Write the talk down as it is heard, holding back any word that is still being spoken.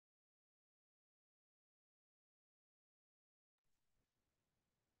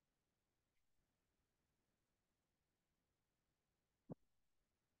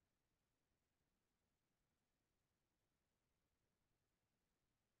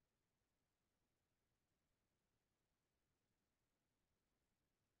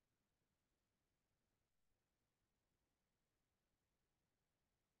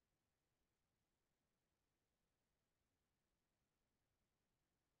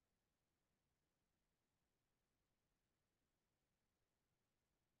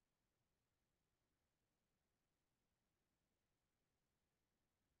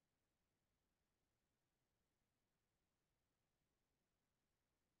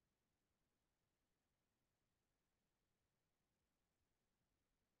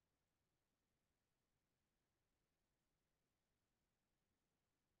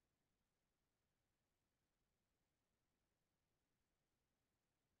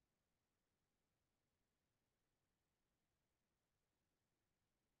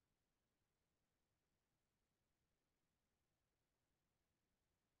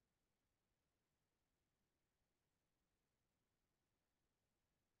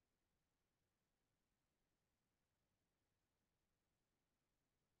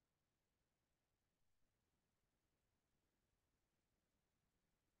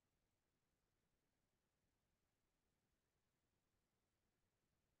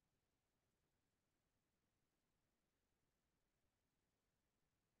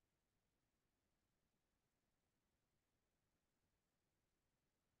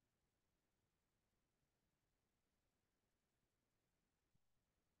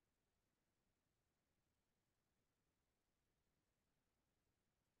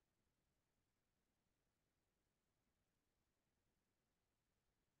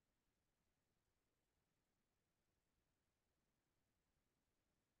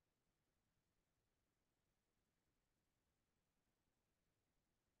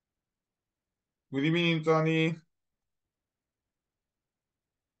Good evening, Tony.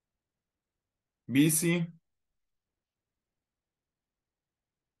 Busy?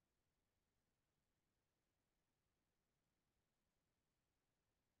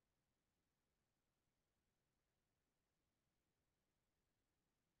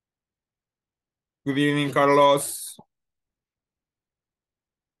 Good evening, Carlos.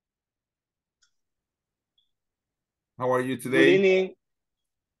 How are you Good today? evening.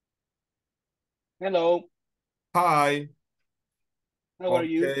 Hello. Hi. How are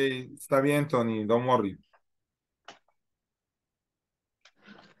you? Okay, está bien, Tony. Don't worry.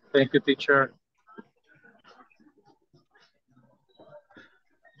 Thank you, teacher.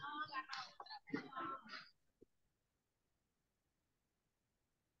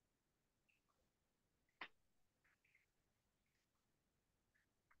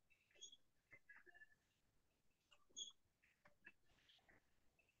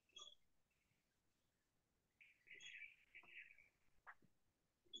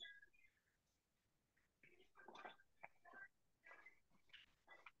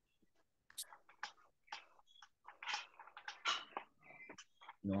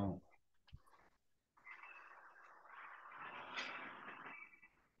 No.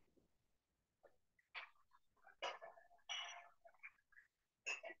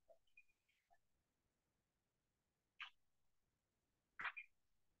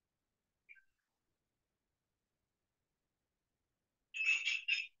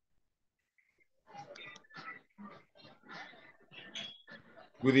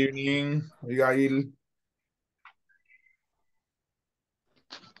 Good evening, Abigail.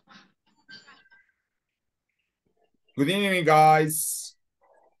 Good evening, guys.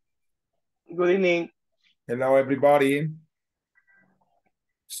 Good evening. Hello, everybody.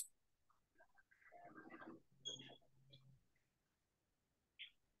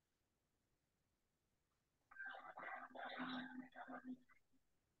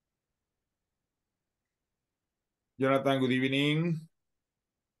 Jonathan, good evening.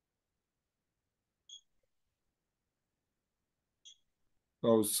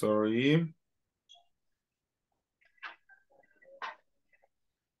 Oh, sorry.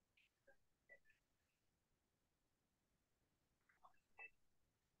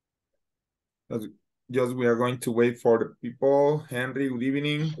 Just we are going to wait for the people. Henry, good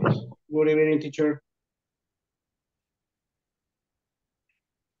evening. Good evening, teacher.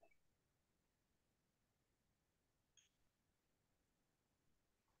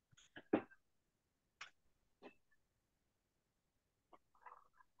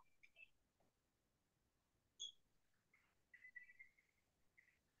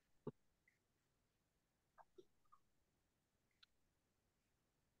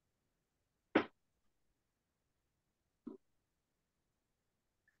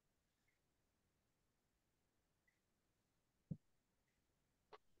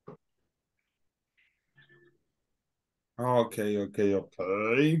 Okay, okay,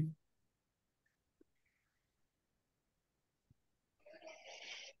 okay.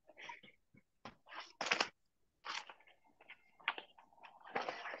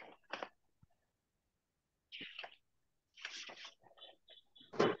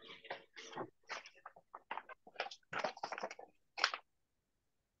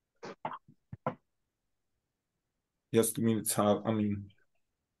 Just 2 minutes. I mean,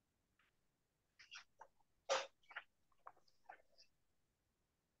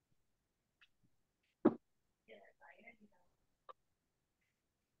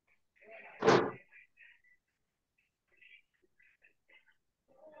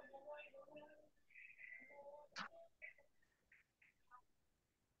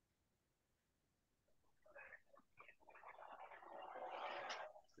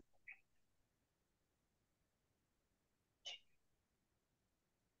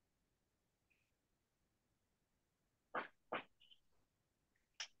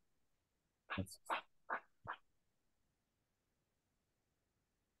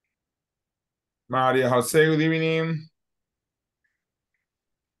 Maria Jose, good evening.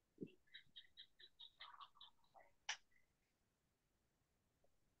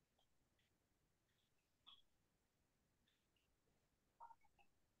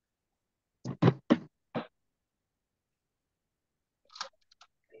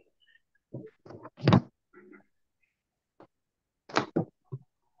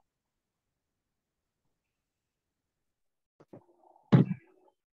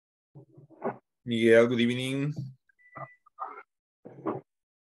 Miguel, good evening.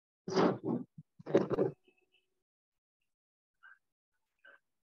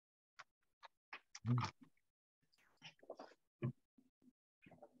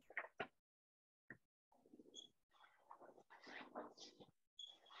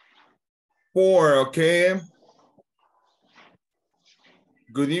 4, okay?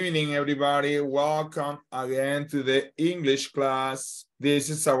 Good evening, everybody. Welcome again to the English class. This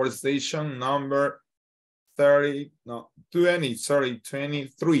is our session number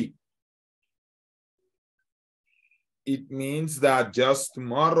 23. It means that just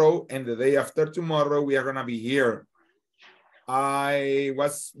tomorrow and the day after tomorrow, we are gonna be here. I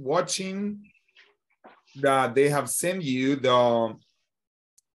was watching that they have sent you the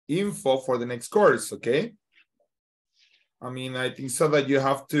info for the next course, okay? I mean, I think so that you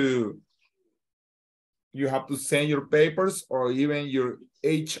have to send your papers, or even your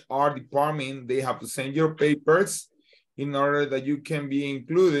HR department, they have to send your papers in order that you can be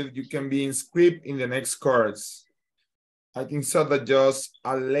included, you can be inscribed in the next course. I think so that just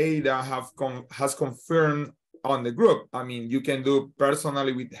Aleida has confirmed on the group. I mean, you can do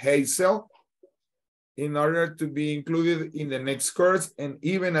personally with Hazel in order to be included in the next course. And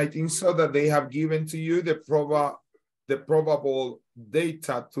even I think so that they have given to you the probable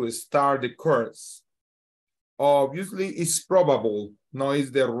data to start the course. Obviously, it's probable, no,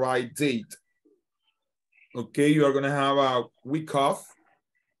 it's the right date. Okay, you are gonna have a week off,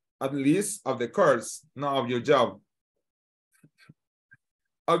 at least of the course, not of your job.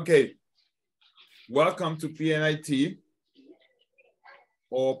 Okay, welcome to PNIT,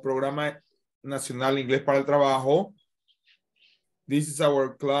 o Programa Nacional Inglés para el Trabajo. This is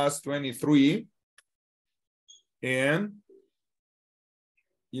our class 23. And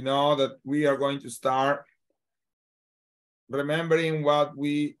you know that we are going to start remembering what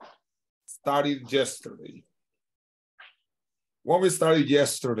we studied yesterday. What we studied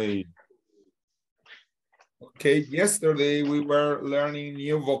yesterday. Okay, yesterday we were learning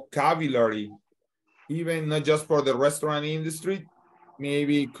new vocabulary, even not just for the restaurant industry,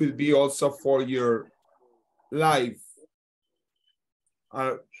 maybe it could be also for your life.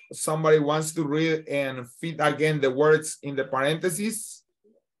 Somebody wants to read and fit again the words in the parentheses.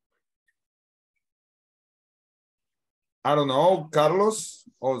 I don't know, Carlos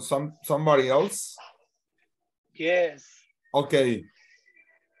or somebody else. Yes. Okay.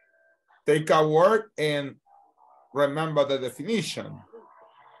 Take a word and remember the definition.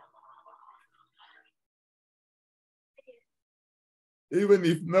 Even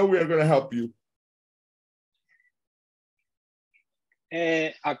if no, we are going to help you.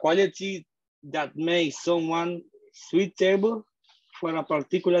 A quality that makes someone suitable for a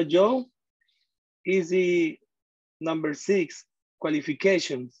particular job is the number 6,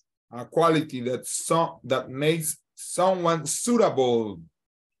 qualifications. A quality that makes someone suitable.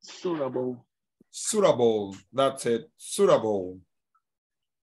 Suitable, that's it, suitable.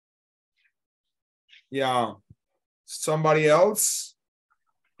 Yeah, somebody else?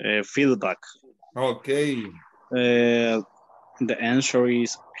 Feedback. Okay. The answer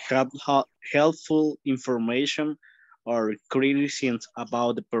is helpful information or criticisms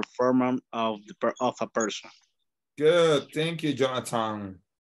about the performance of a person. Good, thank you, Jonathan.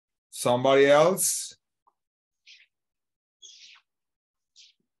 Somebody else?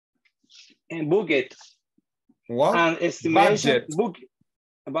 And budget. What? And estimation.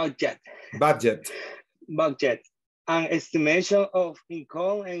 Budget. Budget. And estimation of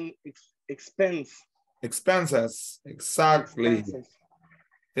income and expenses, exactly. Expenses.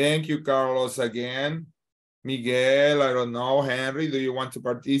 Thank you, Carlos, again. Miguel, I don't know. Henry, do you want to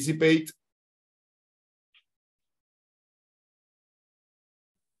participate?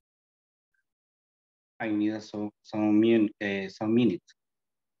 I need some minutes.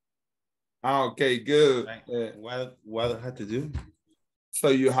 Okay, good. What I have to do? So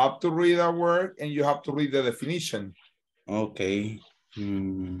you have to read a word and you have to read the definition. Okay.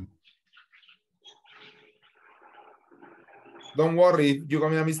 Don't worry, if you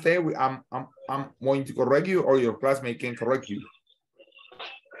commit a mistake, I'm going to correct you, or your classmate can correct you.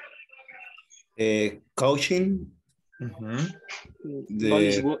 Coaching. The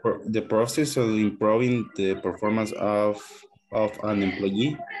process of improving the performance of an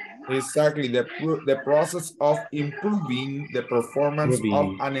employee. Exactly, the process of improving the performance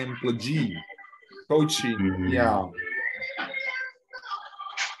of an employee. Coaching, yeah.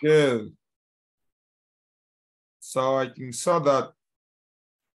 Good. So I think so that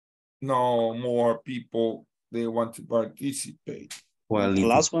no more people, they want to participate. Well, the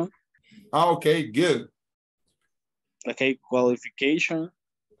last one. Okay, good. Okay, qualification.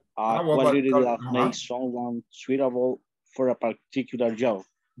 Quality that makes someone suitable for a particular job.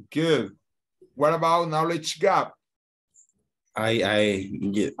 Good. What about knowledge gap?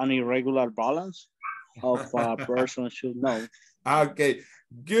 Yeah. An irregular balance of a person should know. Okay,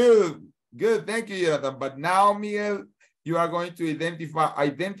 good. Good, thank you, Jonathan. But now, Miguel, you are going to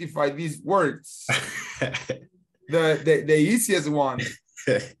identify these words. the easiest one.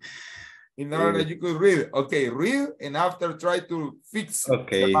 In order that you could read. Okay, read and after try to fix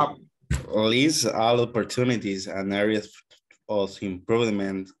okay. them up. List all opportunities and areas of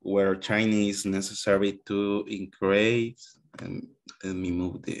improvement where training is necessary to increase. And let me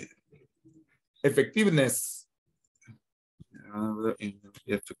move the effectiveness.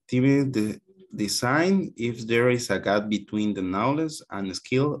 Effectiveness, the design if there is a gap between the knowledge and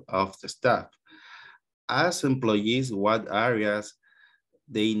skill of the staff. As employees, what areas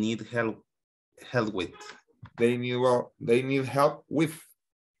they need help with? They need help with.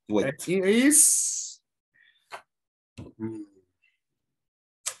 And it is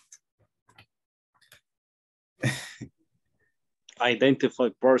identify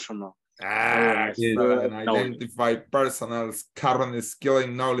personal. Identify personal's current skill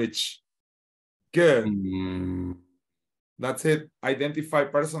and knowledge. Good. That's it. Identify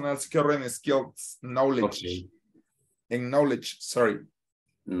personal's current skills, knowledge. Okay. And knowledge, sorry.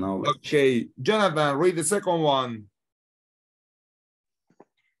 Knowledge. Okay, Jonathan, read the second one.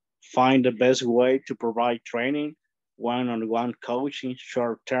 Find the best way to provide training, one-on-one coaching,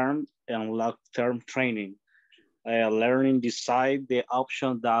 short-term and long-term training. Learning decide the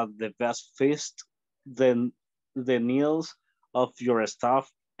option that the best fits the needs of your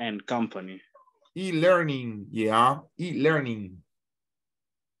staff and company. E-learning, yeah, e-learning.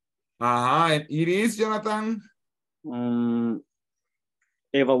 And it is, Jonathan?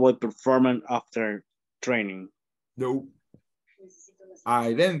 Evaluate performance after training. No.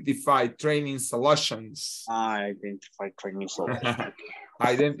 Identify training solutions. Identify training solutions.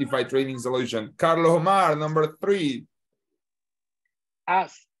 Identify training solution. Carlos Omar, number 3.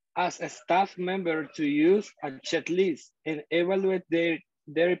 Ask a staff member to use a checklist and evaluate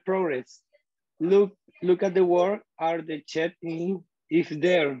their progress. Look at the work are they checking if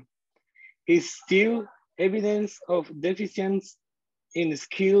there is still evidence of deficiency in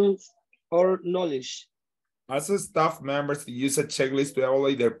skills or knowledge. As a staff members to use a checklist to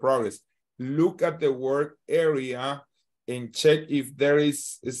evaluate their progress. Look at the work area and check if there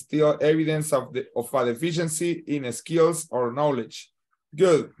is still evidence of a deficiency in skills or knowledge.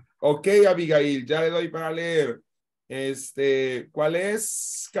 Good. Ok, Abigail, ya le doy para leer. ¿Cuál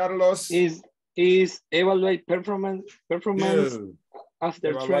es, Carlos? Is evaluate performance Good. after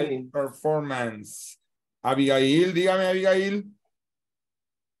evaluate training. Performance. Abigail, dígame, Abigail.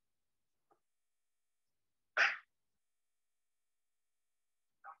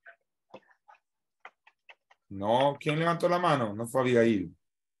 No, ¿quién levantó la mano? No fue Abigail.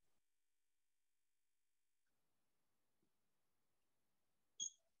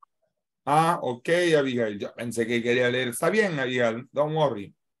 Ok, Abigail. Yo pensé que quería leer. Está bien, Abigail. Don't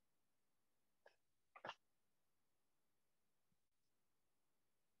worry.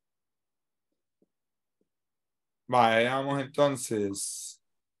 Vamos entonces.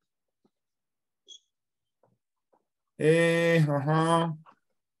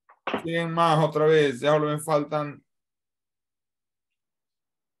 ¿Quién más otra vez? Ya me faltan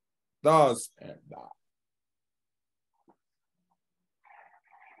 2.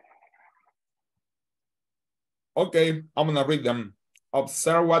 Okay, I'm gonna read them.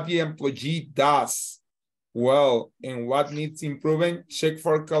 Observe what the employee does well and what needs improvement. Check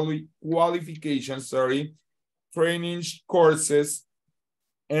for qualifications, training courses,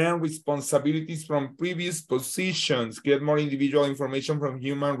 and responsibilities from previous positions. Get more individual information from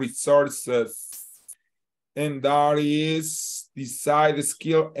human resources. And that is decide the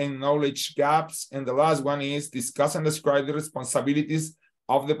skill and knowledge gaps. And the last one is discuss and describe the responsibilities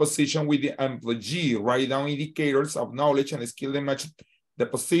of the position with the employee. Write down indicators of knowledge and skill that match the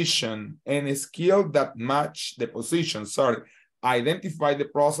position and skill that match the position. Identify the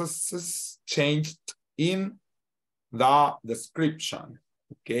processes changed in the description.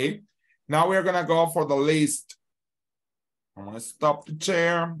 Okay. Now we're going to go for the list. I'm going to stop the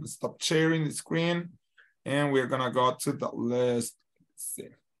chair, stop sharing the screen, and we're going to go to the list. Let's see.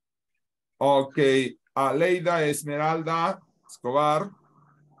 Okay. Aleida Esmeralda Escobar.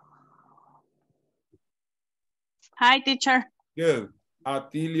 Hi, teacher. Good.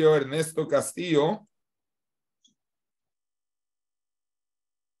 Atilio Ernesto Castillo.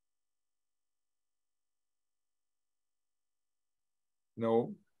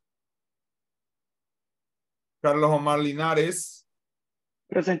 No. Carlos Omar Linares.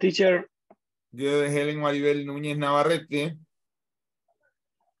 Present, teacher. Good. Helen Maribel Núñez Navarrete.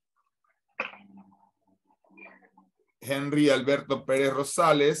 Henry Alberto Pérez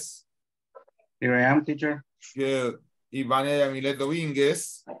Rosales. Here I am, teacher. Good. Ivania Yamilet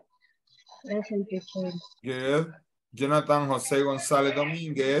Domínguez. Present, teacher. Good. Jonathan José González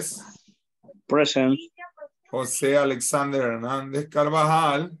Domínguez. Present. José Alexander Hernández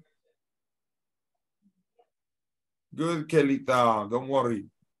Carvajal. Good, Kelita, don't worry.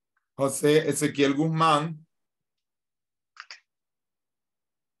 José Ezequiel Guzmán.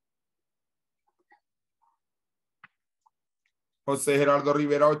 José Gerardo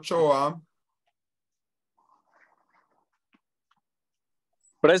Rivera Ochoa.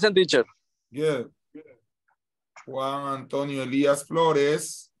 Present, teacher. Good. Juan Antonio Elías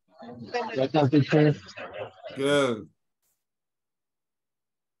Flores. Good.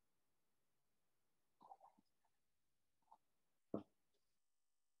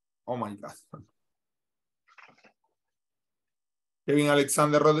 Oh my God. Kevin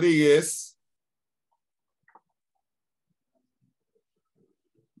Alexander Rodríguez.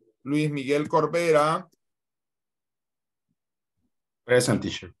 Luis Miguel Corbera. Present,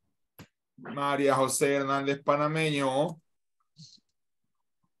 teacher. María José Hernández Panameño.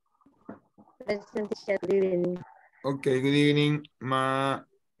 Present, teacher. Good evening. Okay, good evening.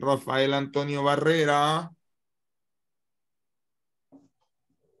 Rafael Antonio Barrera.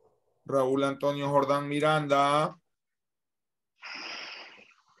 Raúl Antonio Jordán Miranda.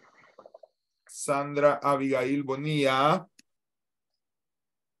 Sandra Abigail Bonilla.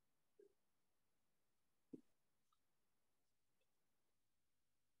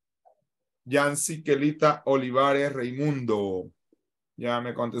 Yancy Kelita Olivares Raimundo. Ya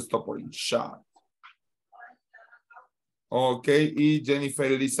me contestó por el chat. Ok, y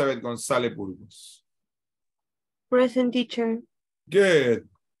Jennifer Elizabeth González Burgos. Present, teacher. Good.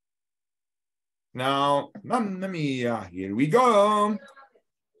 Now, mamma mia, here we go.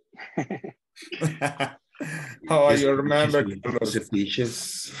 How I remember Peaches,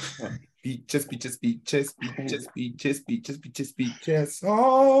 peaches. Peaches, peaches, peaches, peaches, peaches, peaches, peaches, peaches.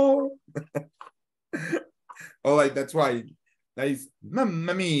 Oh. Oh, like that's why. That is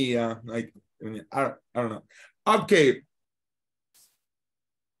mamma mia. Like, I don't know. Okay.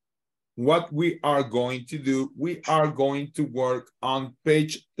 What we are going to do, we are going to work on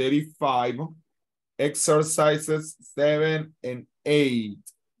page 35, exercises 7 and 8.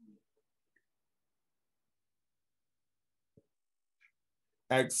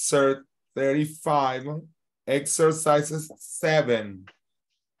 Excerpt 35, exercises 7.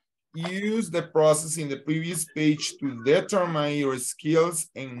 Use the process in the previous page to determine your skills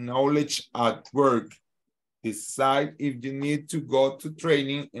and knowledge at work. Decide if you need to go to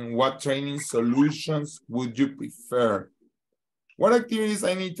training and what training solutions would you prefer. What activities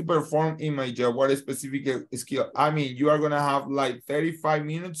I need to perform in my job? What specific skill? I mean, you are going to have like 35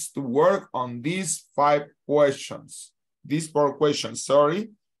 minutes to work on these 5 questions. These 4 questions,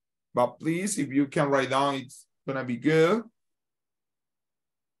 sorry. But please, if you can write down, it's going to be good.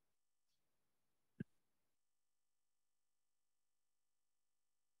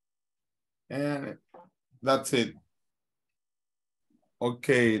 And that's it. Ok,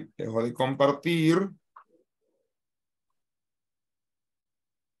 dejo de compartir.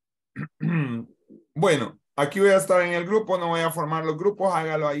 Bueno, aquí voy a estar en el grupo, no voy a formar los grupos,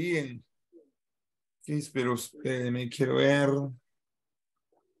 hágalo ahí en... Sí, pero me quiero ver.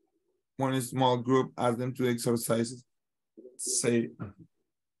 One small group, ask them to exercises. Say.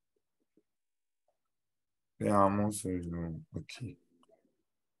 Veamos. Aquí.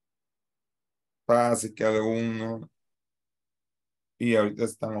 Pase que alguno. Y ahorita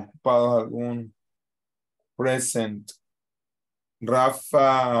están ocupados algunos. Present.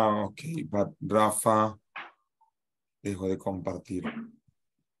 Rafa. Ok, but Rafa. Dejo de compartir.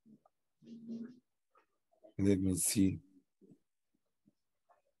 Let me see.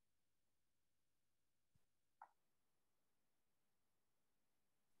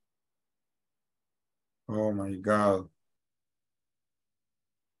 Oh my God.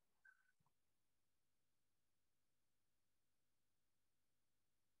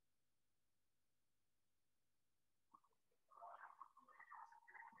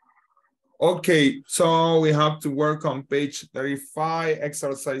 Okay, so we have to work on page 35,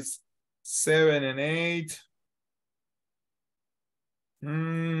 exercise 7 and 8.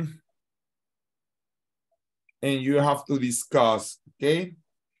 And you have to discuss, okay?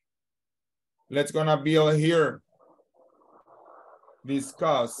 Let's gonna build here.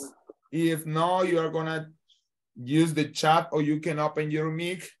 Discuss. If no, you are gonna use the chat or you can open your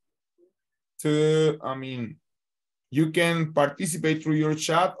mic to, you can participate through your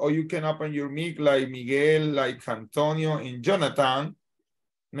chat or you can open your mic like Miguel, like Antonio and Jonathan,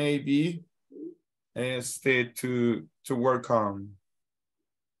 maybe, to work on.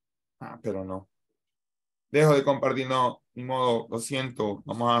 Pero no. Dejo de compartir, no, ni modo, lo siento.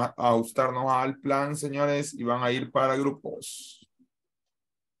 Vamos a ajustarnos al plan, señores, y van a ir para grupos.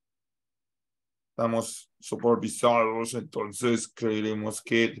 Estamos supervisados, entonces creeremos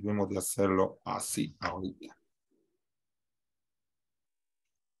que debemos de hacerlo así ahorita.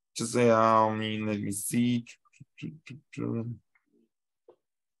 Just say, let me see.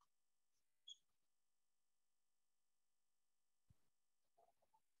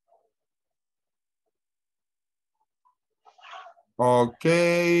 Ok.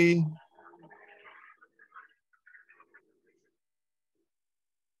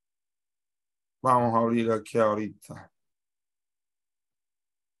 Vamos a abrir aquí ahorita.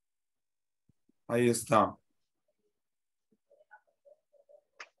 Ahí está.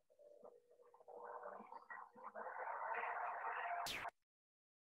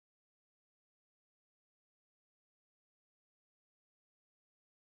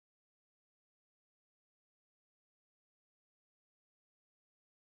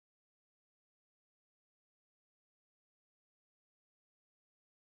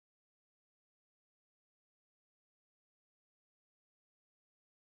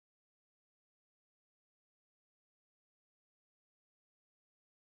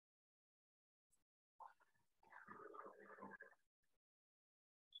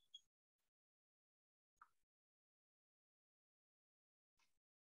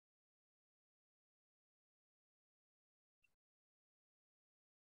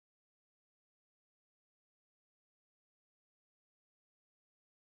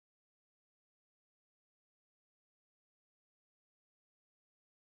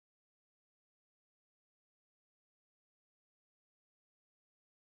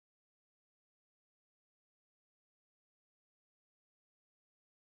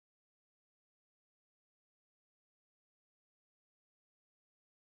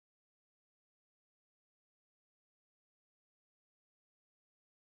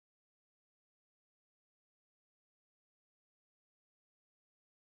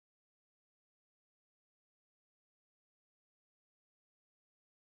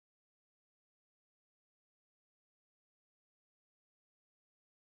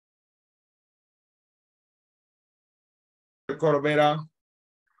 Corbera.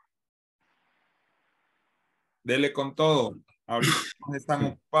 Dele con todo. Ahorita están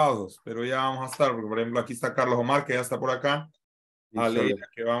ocupados, pero ya vamos a estar, porque por ejemplo aquí está Carlos Omar, que ya está por acá. Aleida,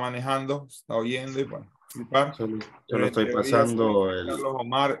 que va manejando, está oyendo y para participar. Solo estoy pasando el... Carlos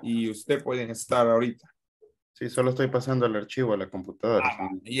Omar y usted pueden estar ahorita. Sí, solo estoy pasando el archivo a la computadora.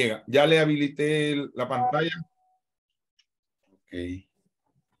 Llega. Ya le habilité la pantalla. Ok.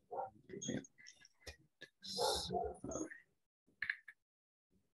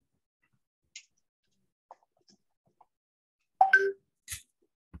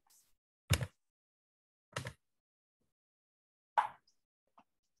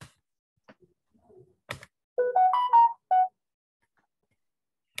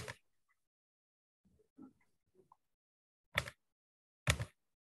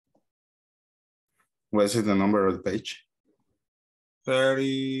 What is the number of the page?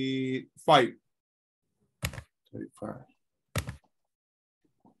 35. 35.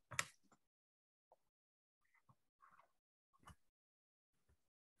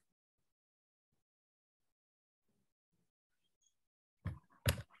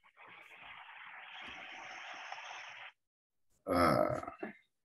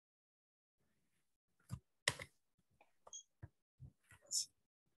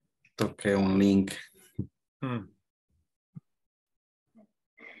 Toqué un link.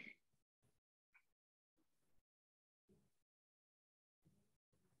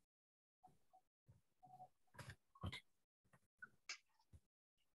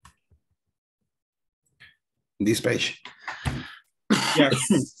 This page.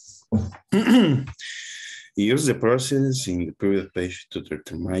 Yes. Use the process in the previous page to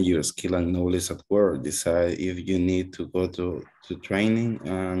determine your skill and knowledge at work. Decide if you need to go to training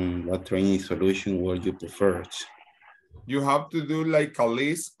and what training solution would you prefer. You have to do like a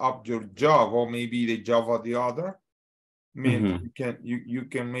list of your job or maybe the job of the other. I mean, you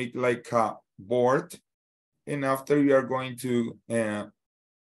can make like a board, and after you are going to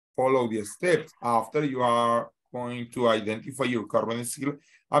follow the steps. After you are going to identify your current skill.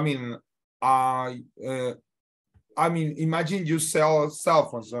 I mean, imagine you sell cell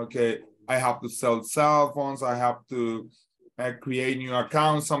phones. Okay, I have to sell cell phones. I have to create new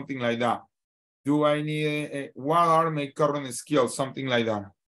accounts, something like that. Do I need, what are my current skills, something like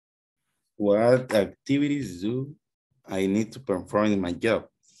that? What activities do I need to perform in my job?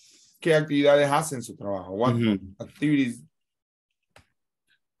 ¿Qué actividades hace en su trabajo? What activities?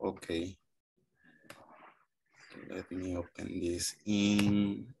 Okay. Let me open this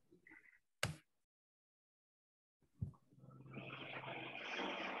in.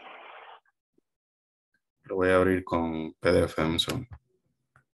 Lo voy a abrir con PDF. So.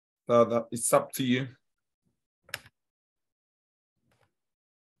 It's up to you.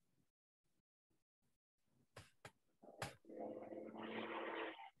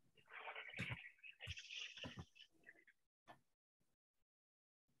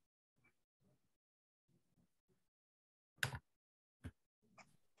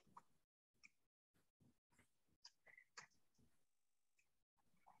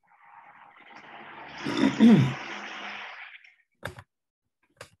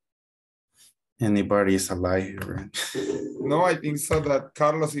 Anybody is alive, right? No, I think so that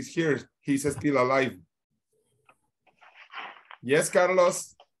Carlos is here. He's still alive. Yes,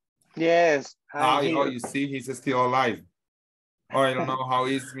 Carlos? Yes, I'm Oh, here. you see, he's still alive. Oh, I don't know how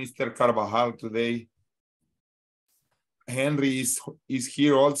is Mr. Carvajal today. Henry is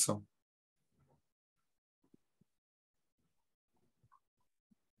here also.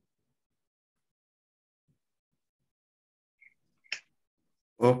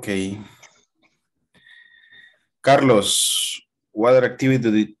 Okay. Carlos, what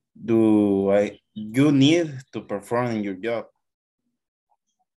activity you need to perform in your job?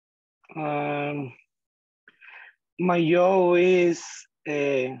 My job is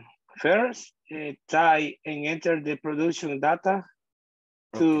first type and enter the production data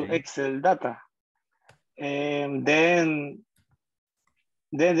to Okay. Excel data, and then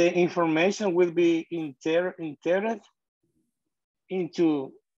the information will be entered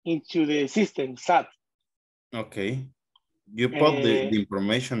into the system SAT. Okay. You put the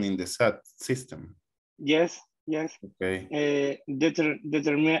information in the SAT system. Yes, yes. Okay. Determine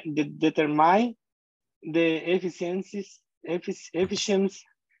the efficiency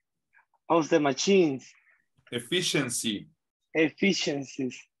of the machines. Efficiencies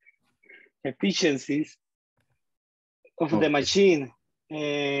of the machine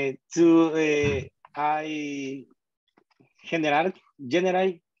to I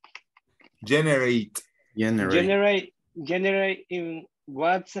generate in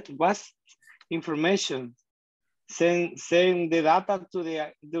what information, send the data to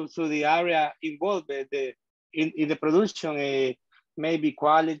the area involved in the production, maybe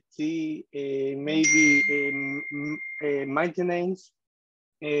quality, maybe maintenance,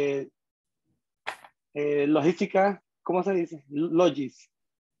 logística, ¿cómo se dice?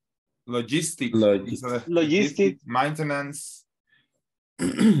 Logistic, maintenance.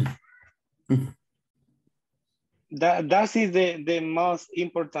 That is the most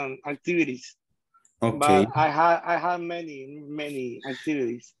important activities. Okay. But I have many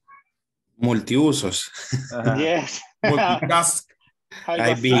activities. Multiusos. Yes. Multitask.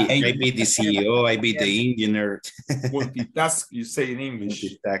 I be the CEO, I be the engineer. Multitask, you say in English.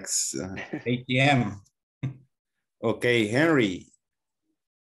 Multitask. ATM. Okay, Henry.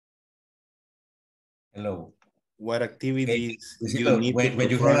 Hello. What activities you need when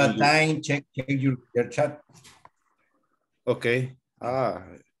you have a time, check your chat. Okay.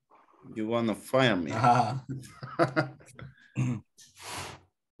 You want to fire me.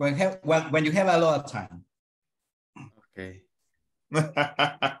 When you have a lot of time. Okay.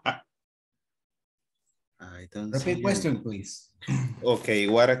 I don't Repeat see question, it. please. Okay,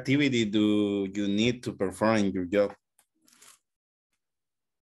 what activity do you need to perform in your job?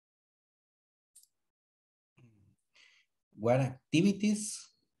 What activities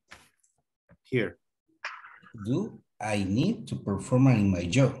Here do I need to perform in my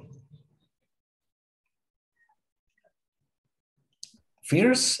job?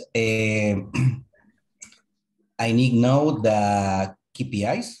 First, I need to know the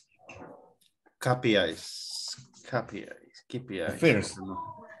KPIs. KPIs. First,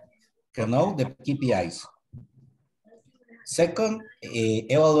 to know the KPIs. Second,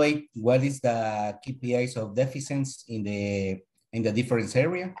 evaluate what is the KPIs of deficiencies in the different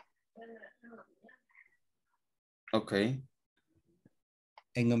area. Okay.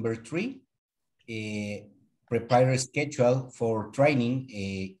 And number three, prepare a schedule for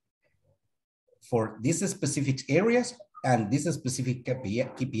training for these specific areas and these specific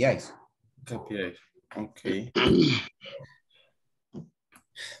KPIs. KPIs. Okay.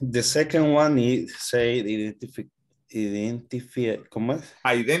 The second one is say identify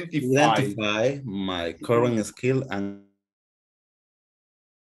my current skill and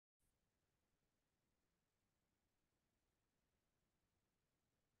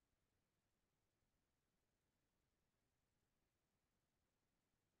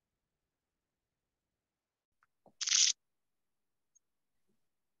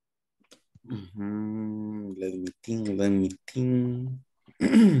Let me think.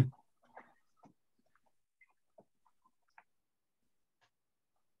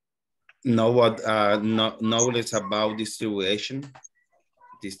 Know what knowledge about distribution.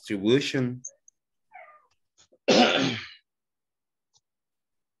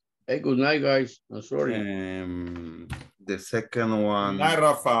 Hey, good night, guys. I'm sorry. The second one. Hi,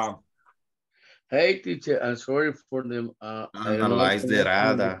 Rafa. Hey, teacher. I'm sorry for the Analyze the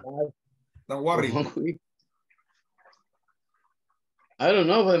data. Don't worry. I don't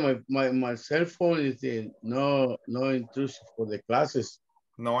know, but my cell phone is no intrusive for the classes.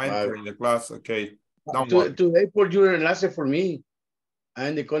 No enter in the class. Okay. Today for your lesson for me.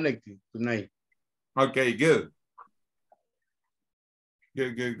 And the connected tonight. Okay, good.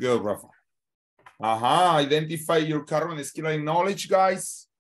 Good, Rafa. Identify your current skill and knowledge, guys,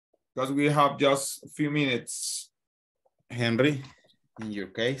 because we have just a few minutes. Henry, in your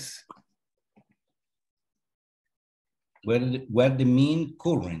case. What the mean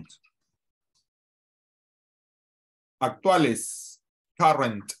current? Actuales,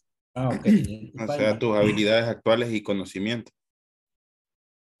 current. Okay. O sea, tus habilidades actuales y conocimiento.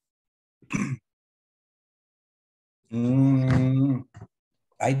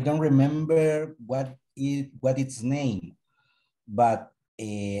 I don't remember what its name, but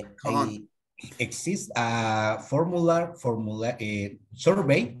exists a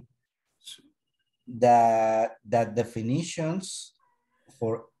survey that definitions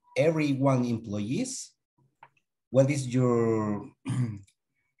for everyone employees. What is your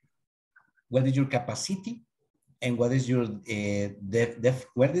capacity and what is your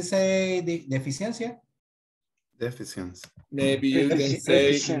what is the deficiencia? Deficiency. Maybe you can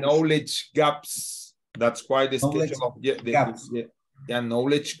say knowledge gaps. That's quite the schedule of gaps.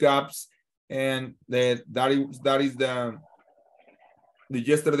 Knowledge gaps, and that is the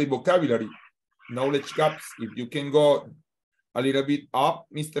yesterday vocabulary. Knowledge gaps. If you can go a little bit up,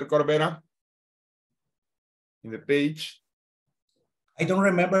 Mr. Corbera, in the page. I don't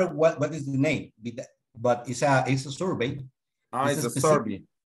remember what is the name, but it's a survey. It's a survey.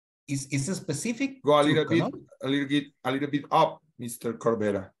 Is a specific? Go a little bit up, Mr.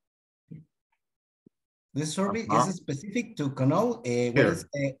 Corbera. This survey is specific to know what is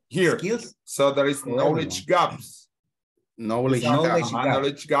here. Skills. So there is knowledge gaps.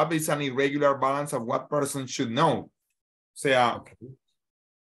 Knowledge gap is an irregular balance of what person should know. O sea,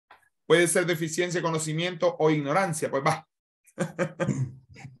 puede ser deficiencia, conocimiento o ignorancia. Pues va.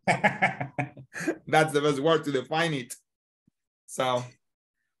 That's the best word to define it. So.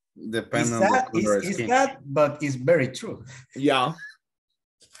 Depends on the color it's that, but it's very true. Yeah.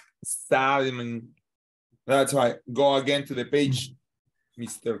 Sad, I mean, that's why. Go again to the page,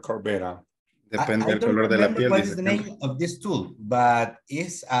 Mr. Corbera. Depende del color de la piel. What is the name of this tool? But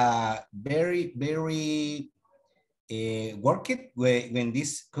it's very, very worked when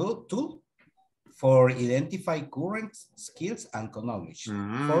this tool for identify current skills and knowledge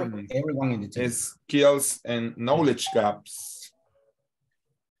for everyone in the team. Skills and knowledge gaps.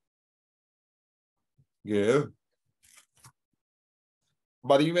 Good.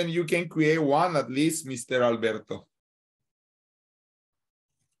 But even you can create one at least, Mr. Alberto.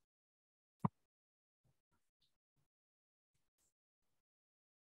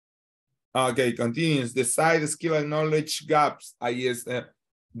 Okay, continues. The side skill and knowledge gaps.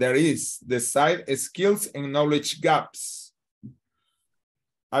 There is the side skills and knowledge gaps.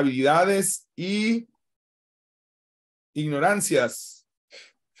 Habilidades y ignorancias.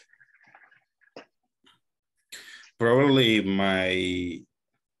 Probably my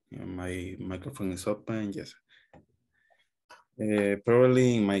microphone is open. Yes.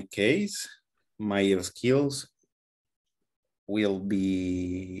 Probably in my case, my skills will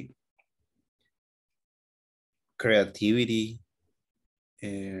be creativity,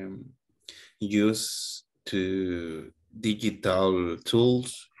 use to digital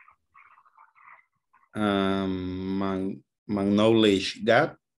tools. My knowledge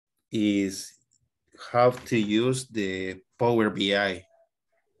gap is how to use the Power BI.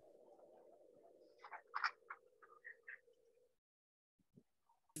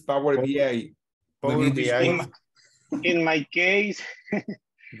 Power BI. Power BI. In my case,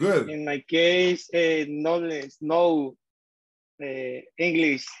 good. In my case, knowledge,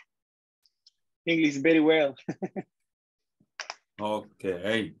 English very well.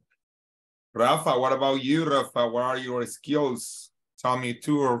 Okay. Rafa, what about you, Rafa? What are your skills? Tell me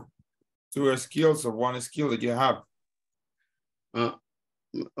two skills or one skill that you have.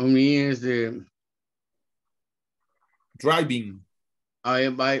 Me is the driving. I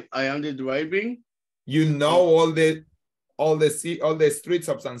am the driving. You know all the streets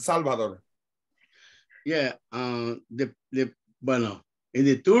of San Salvador. yeah, bueno, in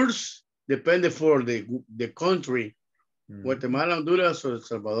the tours, depende for the country, Guatemala, Honduras, or El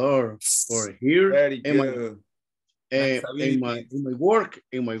Salvador, or here. Very good. In my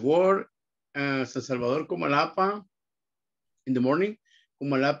work, San Salvador, Comalapa, in the morning,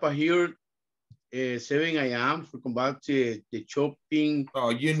 Comalapa here, 7 a.m. for come back to the shopping. Oh,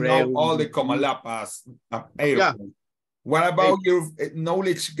 you know all the Comalapas. Yeah. What about your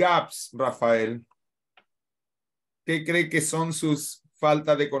knowledge gaps, Rafael? ¿Qué cree que son sus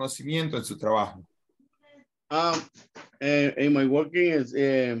faltas de conocimiento en su trabajo? In my working is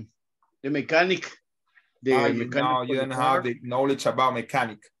the mechanic. You don't have the knowledge about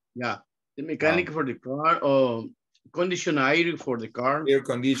mechanic. Yeah, the mechanic for the car or condition air for the car. Air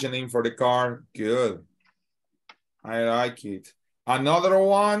conditioning for the car. Good. I like it. Another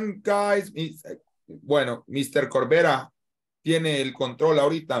one, guys. Bueno, Mr. Corbera tiene el control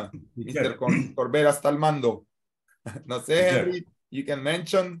ahorita. Mr. Corbera está al mando. No sé, Henry, you can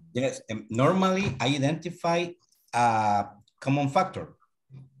mention. Yes, normally I identify a common factor.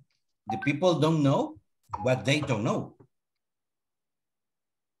 The people don't know what they don't know.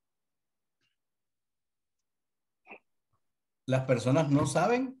 Las personas no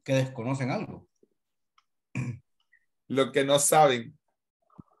saben que desconocen algo. Lo que no saben.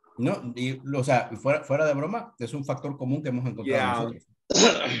 No, o sea, fuera de broma, es un factor común que hemos encontrado nosotros.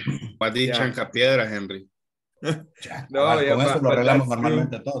 What is chancapiedra, Henry? No, con eso lo arreglamos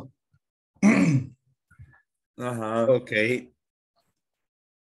normalmente todo.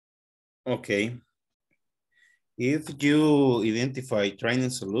 Okay. If you identify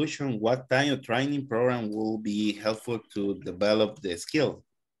training solution, what type of training program will be helpful to develop the skill?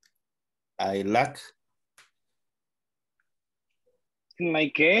 I lack. In my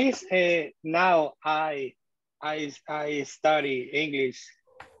case, now I study English.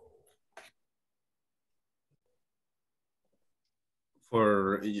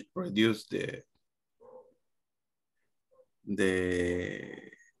 For reduce the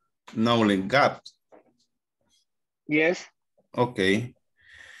knowledge gap. Yes. Okay.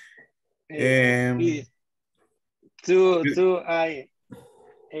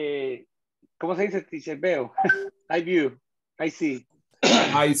 ¿Cómo se dice, teacher? Veo. I view. I see.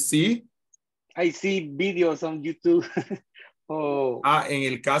 I see. I see videos on YouTube. En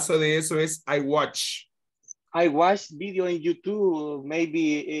el caso de eso es I watch. I watch video in YouTube,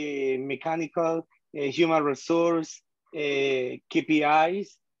 maybe mechanical, human resource,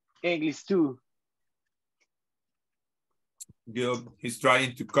 KPIs, English too. Good. He's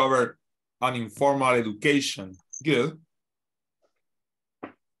trying to cover an informal education. Good.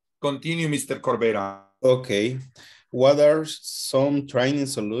 Continue, Mr. Corbera. Okay. What are some training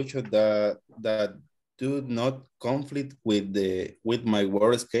solutions that do not conflict with my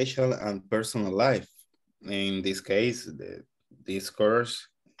work schedule and personal life? In this case, this course,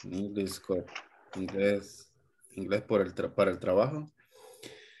 English para el trabajo,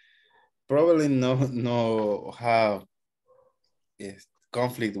 probably no have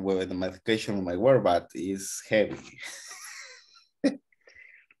conflict with the medication of my work, but it's heavy.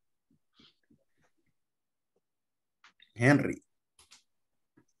 Henry.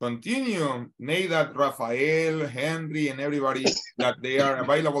 Continue. Neida, Rafael, Henry, and everybody that they are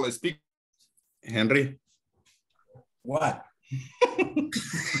available to speak. Henry. What?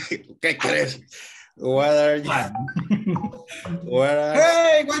 ¿Qué crees? What are you?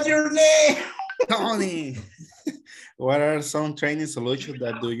 Hey, what's your name? Tony. What are some training solutions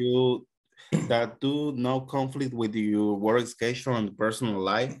that do no conflict with your work schedule and personal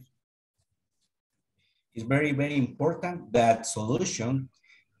life? It's very, very important that solution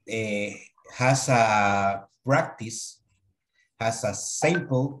has a practice, has a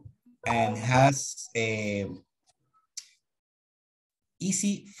sample, and has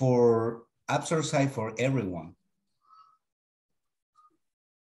easy for exercise for everyone.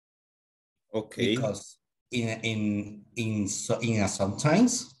 Okay. Because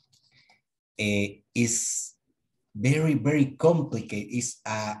sometimes it's very, very complicated. It's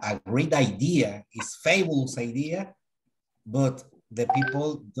a great idea. It's fabulous idea, but the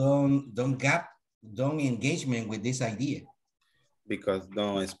people don't engagement with this idea. Because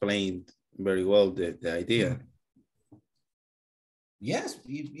don't explain very well the idea. Yes,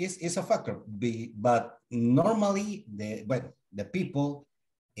 it's a factor, but normally the people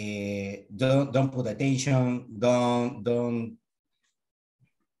don't put attention,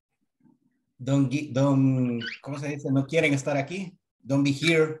 ¿cómo se dice? No quieren estar aquí, don't be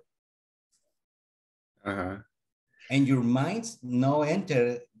here. Uh-huh. And your minds no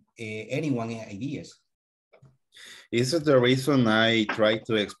enter anyone ideas. This is the reason I try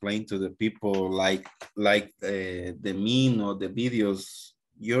to explain to the people like the meme or the videos.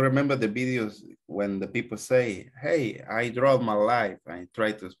 You remember the videos when the people say, hey, I draw my life. I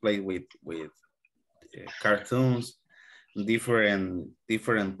try to explain with cartoons,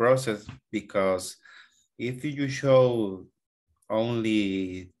 different process, because if you show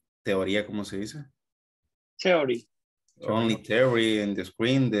only teoría, ¿cómo se dice? Theory. Only theory in the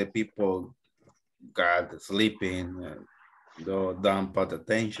screen, the people got sleeping, don't put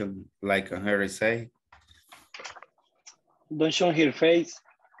attention, like Harry say. Don't show her face.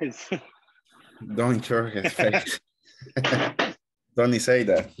 Don't show his face. Don't say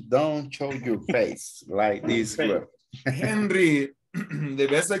that. Don't show your face like this. Henry, the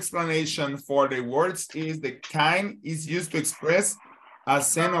best explanation for the words is the kind is used to express a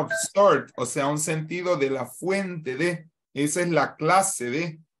sense of sort, o sea, un sentido de la fuente de. Esa es la clase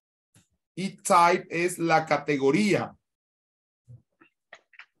de. Y type es la categoría.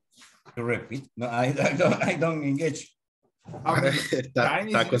 To repeat, no, I don't engage. I mean, kind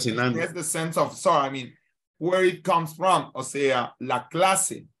is used to express the sense of sort. I mean, where it comes from, o sea, la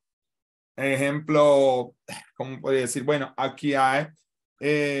clase. Ejemplo, ¿cómo podría decir? Bueno, aquí hay,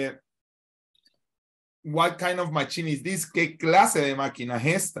 what kind of machine is this? ¿Qué clase de máquina es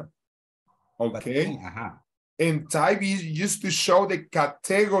esta? Okay. And type is used to show the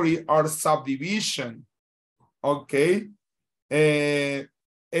category or subdivision. Okay.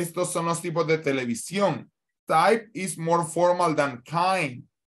 Estos son los tipos de televisión. Type is more formal than kind.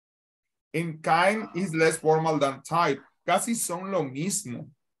 And kind is less formal than type. Casi son lo mismo.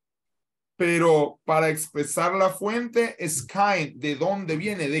 Pero para expresar la fuente es kind, de dónde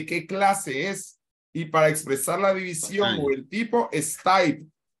viene, de qué clase es. Y para expresar la división o el tipo es type.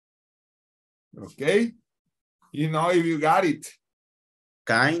 Okay? You know if you got it.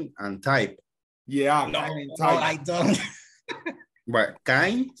 Kind and type. Yeah, no, kind and type. No, I don't. But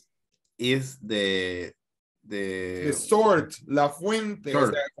kind is the sort, la fuente, sort.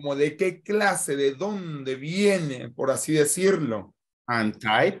 O sea, como de qué clase, de dónde viene, por así decirlo. And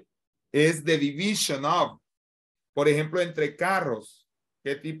type es the division of, por ejemplo, entre carros.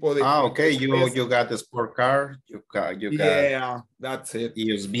 ¿Qué tipo de? Okay, you got the sport car, you got yeah, that's it.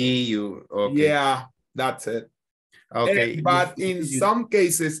 USB, okay. Yeah, that's it. Okay. But in some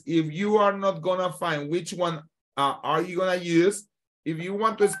cases, if you are not gonna find which one are you gonna use, if you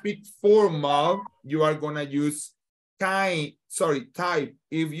want to speak formal, you are gonna use type.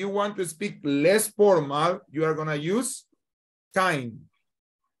 If you want to speak less formal, you are gonna use kind.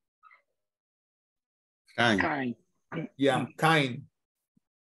 Kind. Yeah, kind.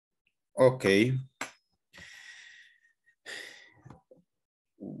 Okay.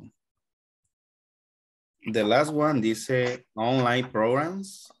 The last one, this online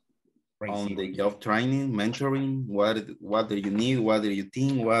programs on the job training, mentoring. What do you need? What do you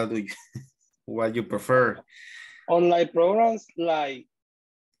think? What you prefer? Online programs like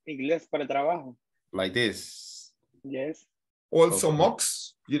Inglés para trabajo. Like this. Yes. Also okay.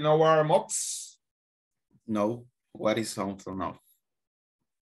 mocks. You know what are mocks? No. What is something now?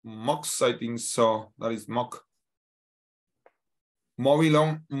 Mocks, I think so. That is mock.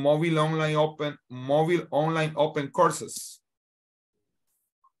 Mobile online open courses.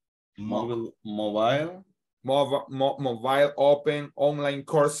 Mobile open online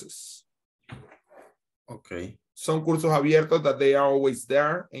courses. Okay. Some cursos abiertos that they are always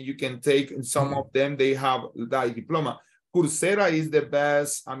there and you can take, and some of them they have the diploma. Coursera is the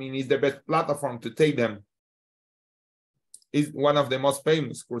best, is the best platform to take them. It's one of the most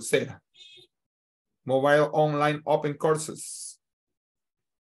famous, Coursera. Mobile online open courses.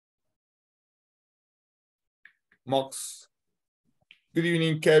 Mox. Good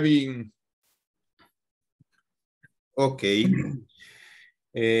evening, Kevin. Okay.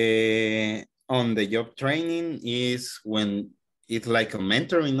 On the job training is when it's like a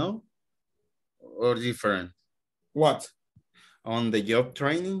mentoring, no? Or different? What? On the job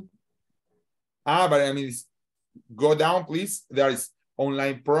training? But go down, please. There is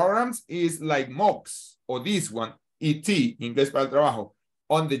online programs is like MOOCs or this one, ET, Inglés para el Trabajo.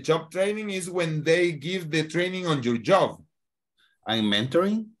 On the job training is when they give the training on your job. And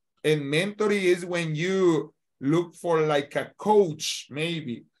mentoring? And mentoring is when you look for like a coach,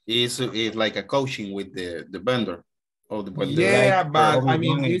 maybe. It's like a coaching with the vendor. Or the yeah, but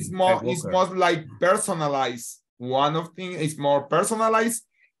it's more like personalized. One of things is more personalized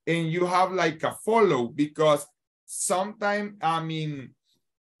and you have like a follow because sometimes,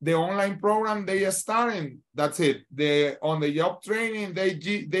 The online program they are starting, that's it. The on the job training, they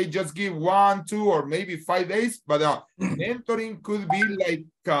just give 1, 2, or maybe 5 days, but mentoring could be like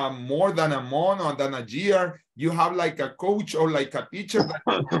more than a month or than a year. You have like a coach or like a teacher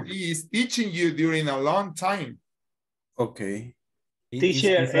that is teaching you during a long time. Okay.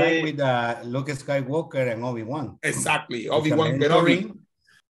 Teacher, it's like with Luke Skywalker and Obi-Wan. Exactly, Obi-Wan Kenobi.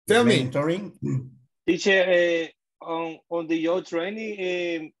 Tell me. Mentoring. Teacher, on the job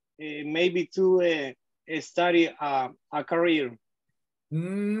training, maybe to study a career.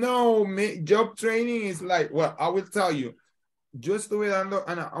 No, job training is like, well, I will tell you. Yo estuve dando,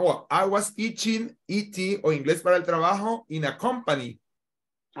 I was teaching ET or Inglés para el Trabajo in a company.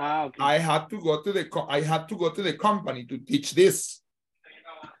 Okay. I had to go to the company to teach this.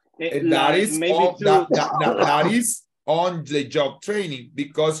 That is on the job training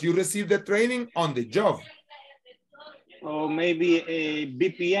because you receive the training on the job. Or maybe a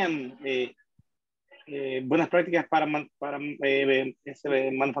BPM, buenas prácticas para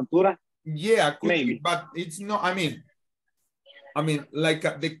manufactura. Yeah, could maybe. be, but it's not. I mean, like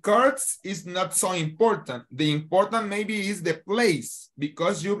the cards is not so important. The important maybe is the place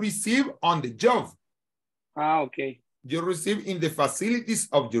because you receive on the job. Okay. You receive in the facilities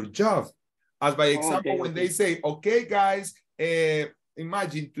of your job. As by example, when they say, okay, guys,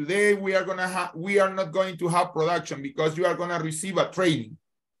 imagine today we are not going to have production because you are gonna receive a training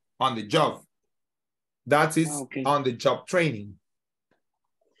on the job. That is on the job training.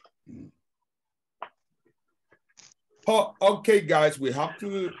 Oh, okay, guys, we have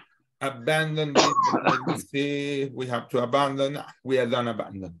to abandon this. Let me see. We have to abandon. We are done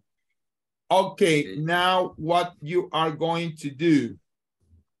abandon. Okay, now what you are going to do.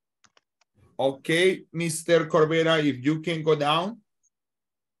 Okay, Mr. Corbera, if you can go down.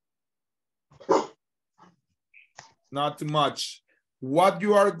 Not too much. What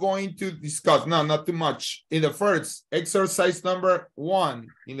you are going to discuss, no, not too much. In the first exercise number 1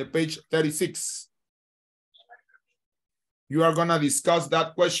 in the page 36. You are gonna discuss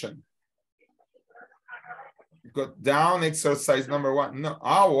that question. Go down, exercise number 1. No,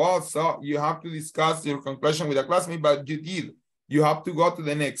 well, so you have to discuss your conclusion with a classmate, but you did. You have to go to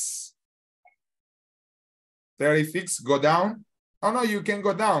the next. 36, go down. Oh no, you can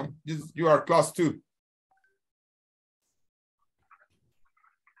go down. You are class 2.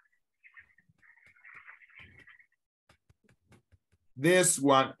 This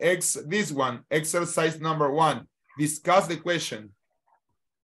one, exercise number 1. Discuss the question.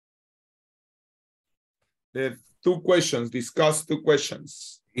 The 2 questions, discuss 2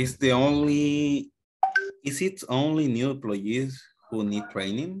 questions. Is it only new employees who need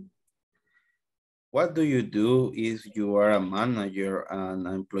training? What do you do if you are a manager and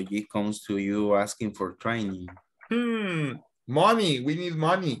an employee comes to you asking for training? Money, we need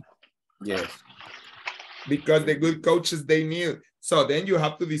money. Yes. Because the good coaches, they need. So then you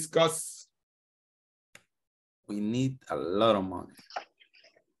have to discuss. We need a lot of money.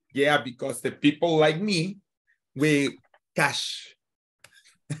 Yeah, because the people like me, we cash.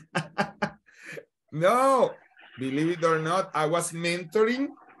 No, believe it or not, I was mentoring.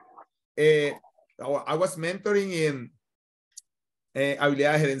 I was mentoring in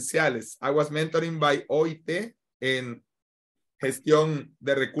habilidades gerenciales. I was mentoring by OIT en gestión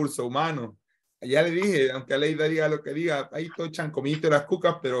de recursos humanos. Ya le dije, aunque Leida diga lo que diga, ahí estoy chancomito de las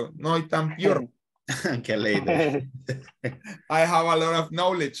cucas, pero no hay tan pure. Que Leida. I have a lot of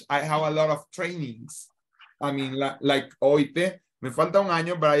knowledge. I have a lot of trainings. I mean, like OIT. Me falta un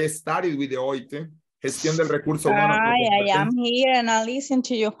año, but I started with the OIT. Gestión del recurso humano. I am here and I listen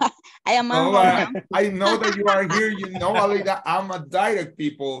to you. I am I know that you are here. You know, Alida, I'm a direct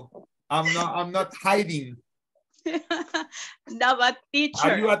people. I'm not hiding. No, but teacher.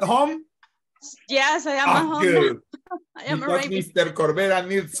 Are you at home? Yes, I am at home. Good. I am because ready. Mr. Corbera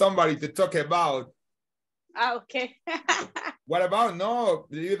needs somebody to talk about. Okay. What about? No,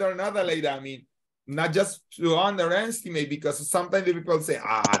 believe it or not, Alida, I mean, not just to underestimate, because sometimes the people say,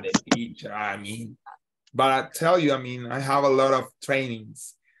 the teacher, I mean. But I tell you, I mean, I have a lot of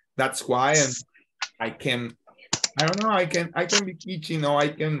trainings. That's why I can be teaching, or I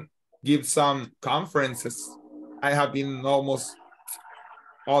can give some conferences. I have been almost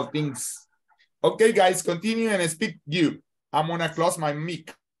all things. Okay, guys, continue and speak you. I'm gonna close my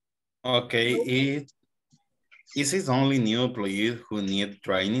mic. Okay, is it only new employees who need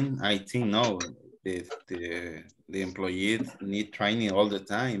training? I think no. The employees need training all the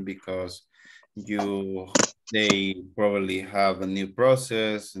time because they probably have a new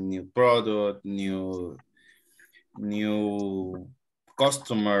process, new product, new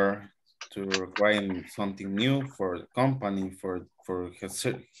customer. to require something new for the company, for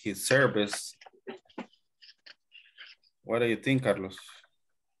his service. What do you think, Carlos?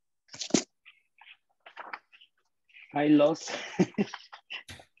 I lost.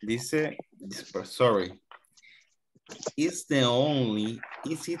 Dice, sorry. Is it only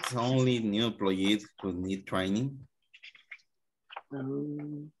new employees who need training?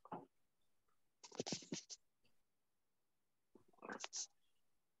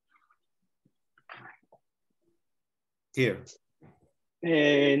 Here.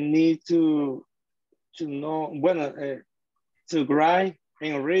 Need to know, bueno, to write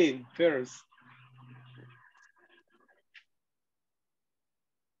and read first.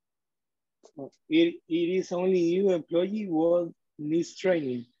 It is only new employee who needs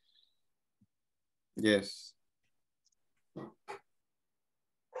training. Yes.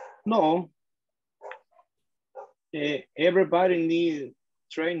 No. Everybody needs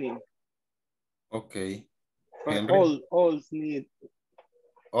training. Okay. All need.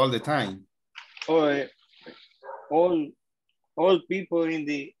 All the time. All people in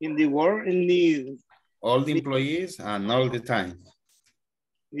the world need. All the employees and all the time.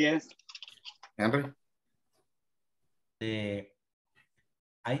 Yes. Henry?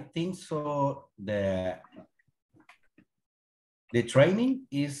 I think so. The training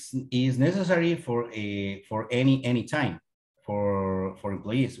is necessary for any time for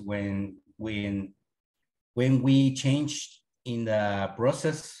employees when we change in the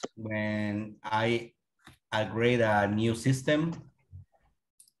process, when I upgrade a new system,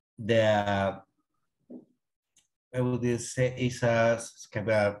 I would say is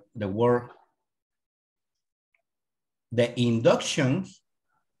the word. The induction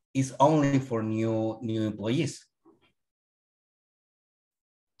is only for new employees.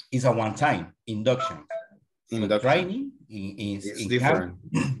 It's a one-time induction. So training is different.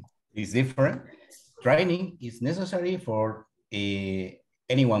 It's different. Training is necessary for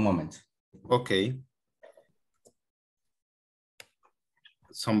any one moment. Okay.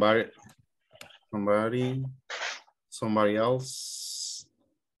 Somebody else.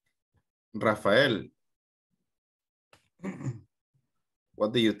 Rafael.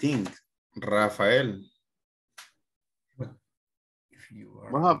 What do you think, Rafael?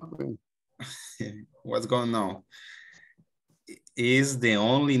 What happened? What's going on? Is the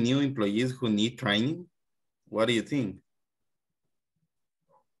only new employees who need training? What do you think?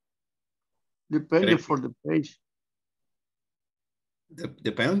 Depending for the page.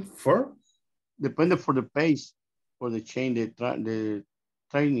 Depend for? Depending for the pace, for the change, the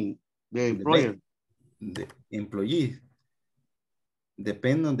training, the employer. The employee.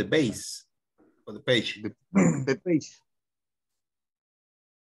 Depend on the base of the page. The page.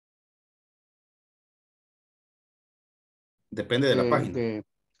 Depende de la página.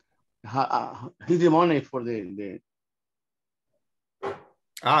 He's the money for the.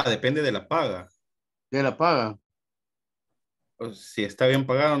 Depende de la paga. De la paga. O si está bien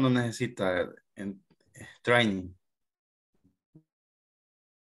pagado, no necesita training.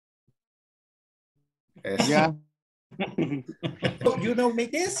 Yeah. You don't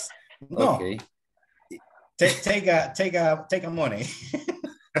make this? No. Okay. Take a money.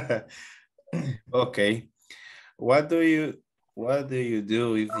 Okay. What do you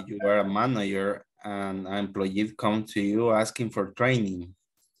do if you are a manager and an employee come to you asking for training?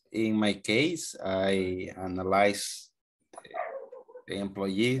 In my case, I analyze the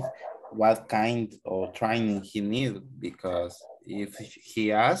employee, what kind of training he needs, because if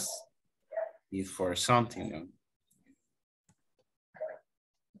he asks, it's for something.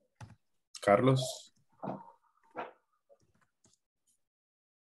 Carlos?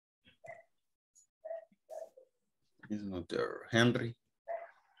 He's not there. Henry?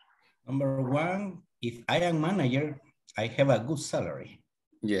 Number one, if I am manager, I have a good salary.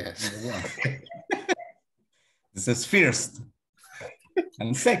 Yes. This is first.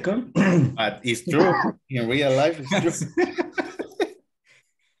 And second. But it's true. In real life, it's true.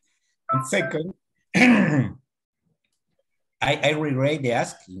 And second, I regret the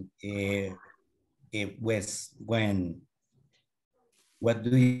asking. It was when, what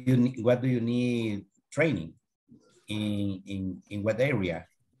do you need training? In what area?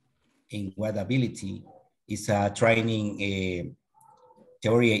 In what ability? Is a training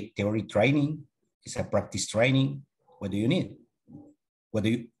theory training? Is a practice training? What do you need? What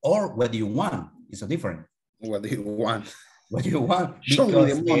do you want? It's a different. What do you want? What do you want? Show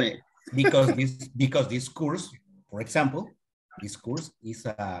me the money. because this course, for example, this course is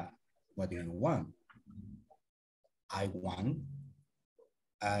what do you want? I want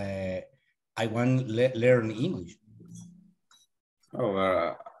learn English.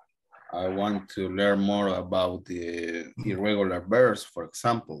 Oh, I want to learn more about the irregular verbs, for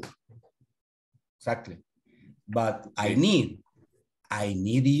example. Exactly. But Okay. I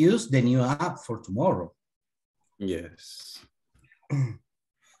need to use the new app for tomorrow. Yes.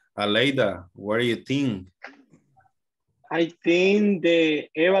 Aleida, what do you think? I think they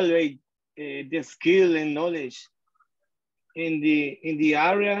evaluate the skill and knowledge in the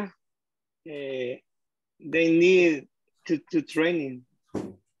area they need to training.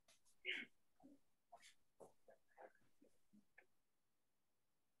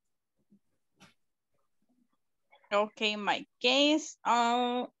 Okay, in my case,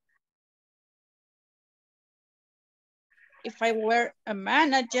 if I were a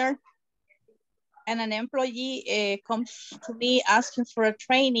manager and an employee comes to me asking for a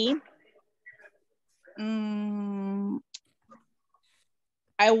training,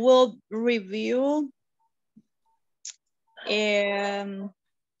 I will review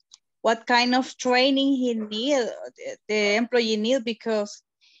what kind of training he need, the employee need, because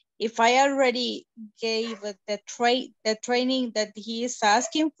if I already gave the training that he is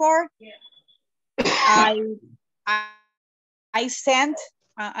asking for, I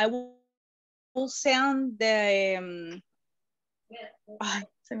will send the ay,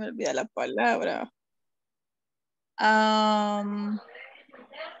 se me olvida la palabra.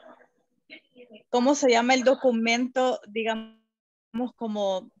 ¿Cómo se llama el documento, digamos,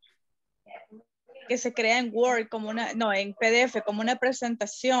 como que se crea en Word, como una, no, en PDF, como una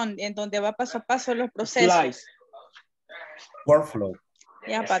presentación en donde va paso a paso los procesos? Slides. Workflow.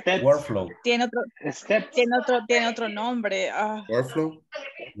 Yeah, but Workflow. Tiene otro nombre. Workflow.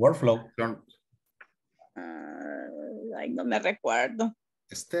 Workflow. Ay, no me recuerdo.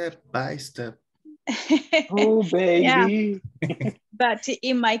 Step by step. Oh, baby. Yeah. But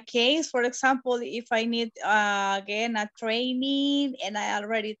in my case, for example, if I need again a training and I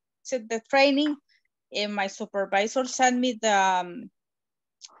already took the training and my supervisor sent me the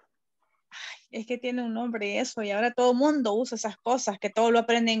es que tiene un nombre eso, y ahora todo el mundo usa esas cosas, que todo lo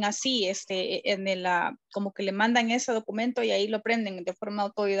aprenden así, en como que le mandan ese documento y ahí lo aprenden de forma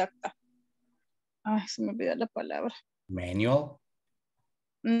autodidacta. Ay, se me olvidó la palabra. Manual.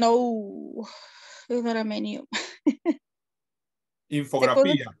 No, es not a menu.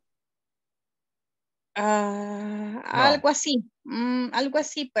 Infografía. No. Algo así,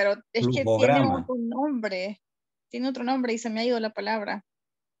 pero es que tiene otro nombre. Tiene otro nombre y se me ha ido la palabra.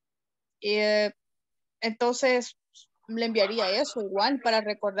 Entonces le enviaría eso igual para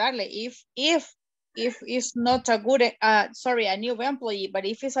recordarle. If it's not a good, a new employee, but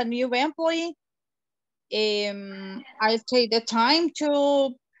if it's a new employee, I'll take the time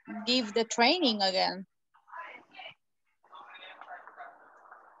to give the training again.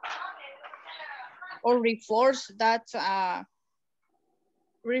 Or reinforce that,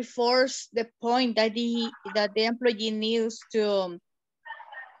 reinforce the point that the employee needs to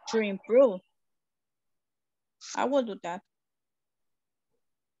improve. I will do that.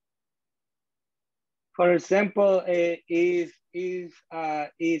 For example, if is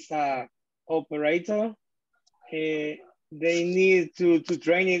a operator, they need to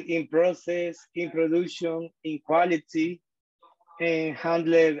train it in process, in production, in quality, and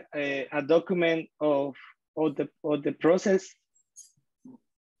handle a document of the process.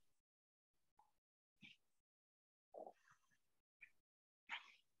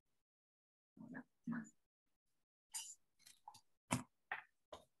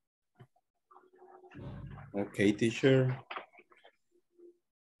 Okay, teacher.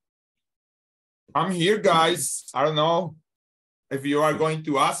 I'm here, guys. I don't know if you are going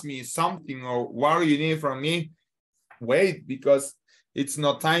to ask me something or what you need from me. Wait, because it's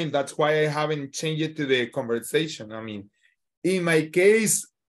not time. That's why I haven't changed it to the conversation. I mean, in my case,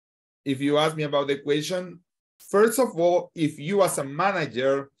 if you ask me about the equation, first of all, if you as a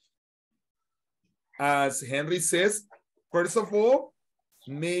manager, as Henry says, first of all,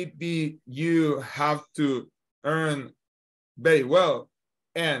 maybe you have to earn very well.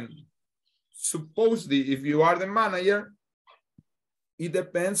 And supposedly, if you are the manager, it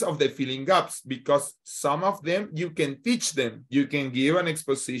depends of the filling gaps, because some of them you can teach them. You can give an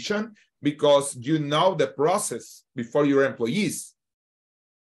exposition because you know the process before your employees.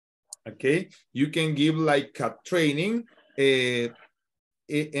 Okay, you can give like a training and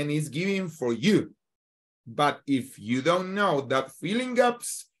it's given for you. But if you don't know that filling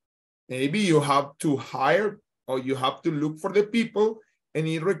gaps, maybe you have to hire or you have to look for the people, and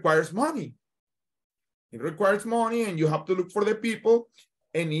it requires money. It requires money and you have to look for the people,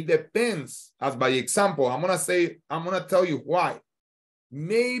 and it depends. As by example, I'm gonna tell you why.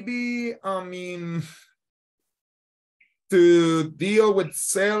 Maybe, I mean, to deal with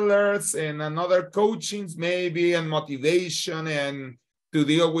sellers and another coachings maybe and motivation and to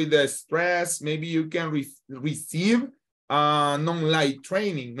deal with the stress, maybe you can receive non-light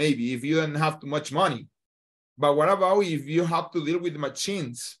training, maybe if you don't have too much money. But what about if you have to deal with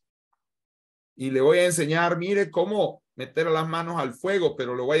machines? Y le voy a enseñar, mire cómo meter las manos al fuego,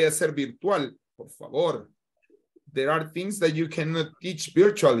 pero lo voy a hacer virtual, por favor. There are things that you cannot teach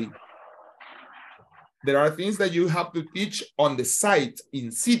virtually. There are things that you have to teach on the site,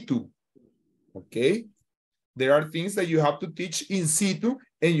 in situ, okay? There are things that you have to teach in situ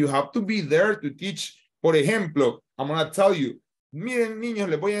and you have to be there to teach. Por ejemplo, I'm going to tell you, miren niños,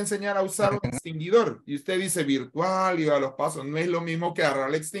 les voy a enseñar a usar un extinguidor. Y usted dice virtual y a los pasos. No es lo mismo que agarrar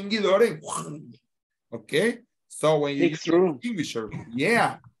el extinguidor en... Okay? So when you use an extinguisher,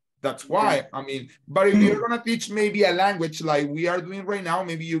 yeah, that's why. I mean, but if you're going to teach maybe a language like we are doing right now,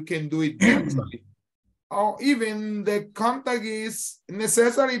 maybe you can do it virtually. Or even the contact is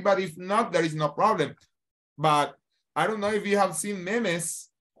necessary, but if not, there is no problem. But I don't know if you have seen memes.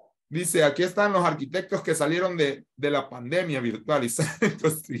 Dice, aquí están los arquitectos que salieron de la pandemia virtual y están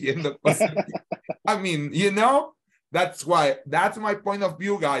construyendo cosas. I mean, you know, that's why, that's my point of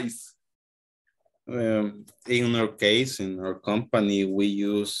view, guys. In our case, in our company, we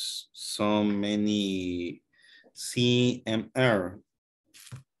use so many CMR.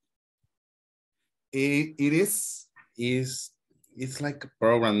 It's like a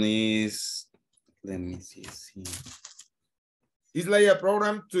program let me see. It's like a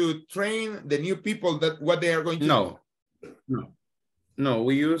program to train the new people that what they are going to do. No,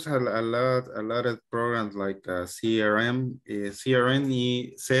 we use a lot of programs like CRM, y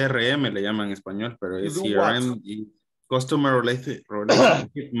CRM le llaman en español, pero es CRM y Customer Relationship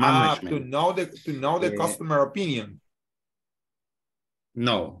Management. To know the customer opinion.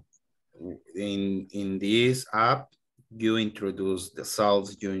 No, in this app, you introduce the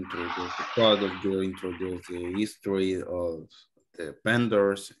sales, you introduce the product, you introduce the history of the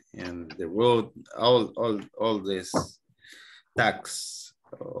vendors and the road, all this tax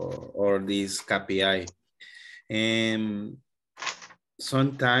or this KPI. And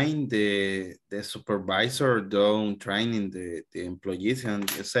sometimes the supervisor don't training the employees and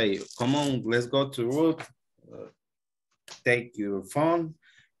say, come on, let's go to road, take your phone,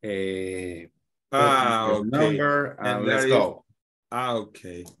 your number, and let's go.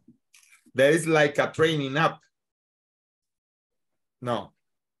 Okay. That is like a training app. No.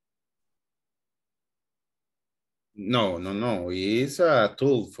 No. It's a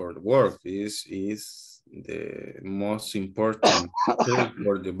tool for the work. It's the most important tool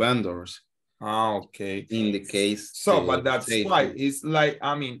for the vendors. Okay. In the case. So, but that's why it's like,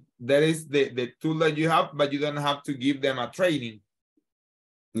 I mean, that is the tool that you have, but you don't have to give them a training.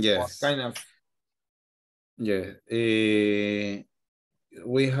 Yes. Kind of. Yeah.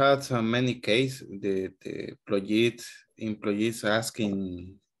 We had so many cases, the employees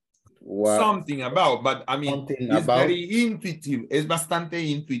asking what something about, but I mean, it's very intuitive. Es bastante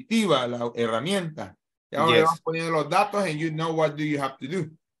intuitiva la herramienta. Y ahora le vas poniendo los datos and you know what do you have to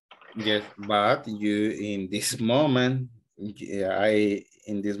do. Yes, but you in this moment, I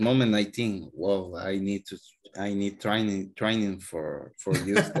think, well, I need training for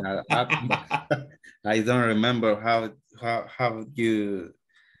use that app. I don't remember how you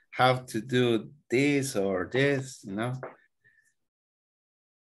have to do this or this, you know.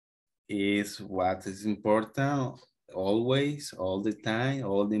 Is what is important always, all the time,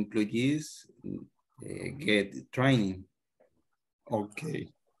 all the employees get training.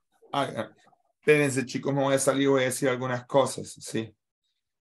 Okay. Espérense, chicos, me voy a salir y voy a decir algunas cosas, sí.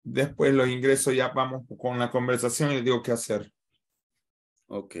 Después los ingresos, ya vamos con la conversación y les digo qué hacer.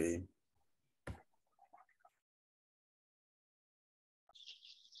 Okay.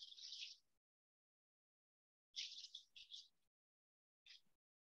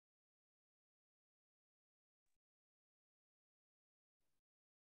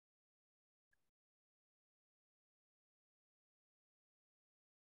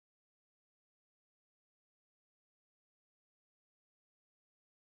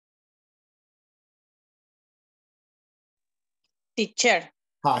 Teacher.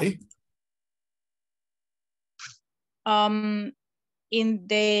 Hi. In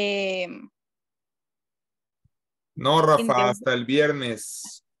the... No, Rafa, hasta el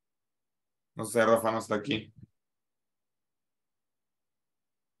viernes. No sé, Rafa no está aquí.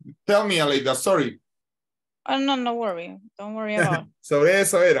 Tell me, Aleida, sorry. Oh, no worry. Don't worry about it. Sobre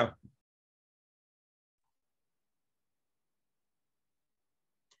eso era.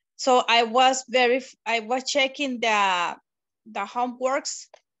 So I was checking the homeworks,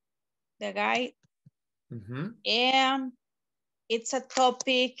 the guy, and it's a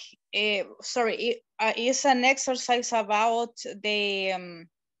topic, it's an exercise about the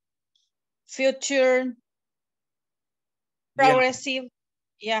future progressive.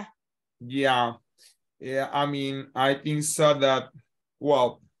 Yeah. Yeah. Yeah, I mean, I think so that,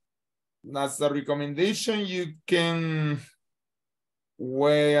 well, that's a recommendation. You can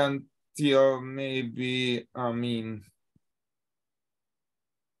wait until maybe, I mean,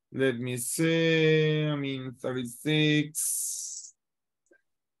 let me see, I mean, 36.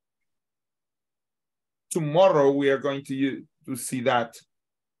 Tomorrow we are going to see that.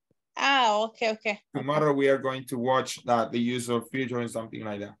 Ah, okay. Tomorrow we are going to watch that, the use of future and something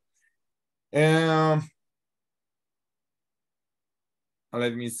like that.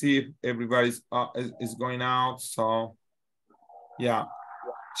 Let me see if everybody's is going out. So, yeah.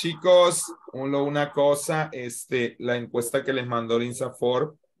 Chicos, una cosa, la encuesta que les mandó el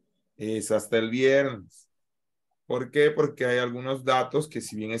INSAFORP es hasta el viernes. ¿Por qué? Porque hay algunos datos que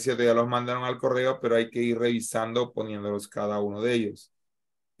si bien es cierto ya los mandaron al correo, pero hay que ir revisando, poniéndolos cada uno de ellos.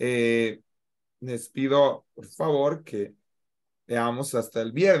 Les pido, por favor, que veamos hasta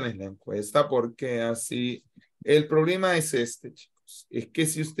el viernes la encuesta, porque así, el problema es chicos, es que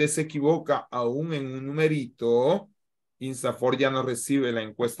si usted se equivoca aún en un numerito, INSAFORP ya no recibe la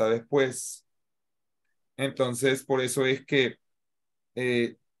encuesta después. Entonces, por eso es que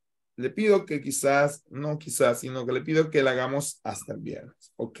le pido que sino que le pido que la hagamos hasta el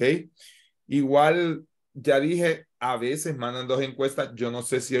viernes, ¿ok? Igual, ya dije, a veces mandan 2 encuestas. Yo no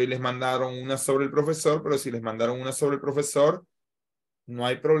sé si hoy les mandaron una sobre el profesor, pero si les mandaron una sobre el profesor, no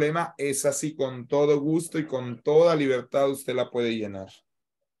hay problema. Es así, con todo gusto y con toda libertad usted la puede llenar.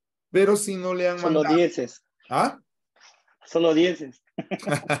 Pero si no le han mandado... Solo 10. ¿Ah? Solo 10.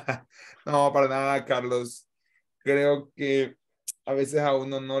 No, para nada, Carlos. Creo que a veces a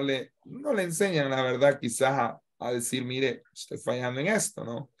uno no le enseñan la verdad, quizás a decir, mire, estoy fallando en esto,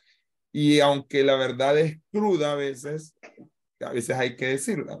 ¿no? Y aunque la verdad es cruda a veces hay que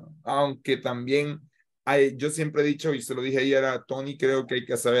decirla, ¿no? Aunque también yo siempre he dicho, y se lo dije ayer a Tony, creo que hay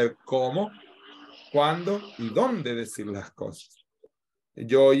que saber cómo, cuándo y dónde decir las cosas.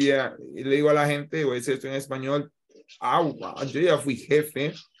 Yo ya le digo a la gente, voy a decir esto en español, yo ya fui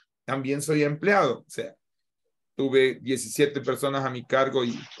jefe, también soy empleado, o sea, tuve 17 personas a mi cargo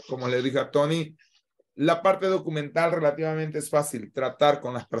y como le dije a Tony, la parte documental relativamente es fácil, tratar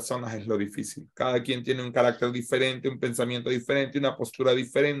con las personas es lo difícil. Cada quien tiene un carácter diferente, un pensamiento diferente, una postura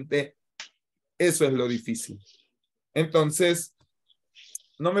diferente, eso es lo difícil. Entonces,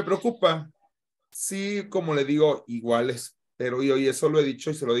 no me preocupa, sí, como le digo, iguales, pero yo y eso lo he dicho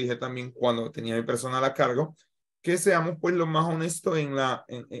y se lo dije también cuando tenía mi personal a cargo, que seamos pues lo más honestos en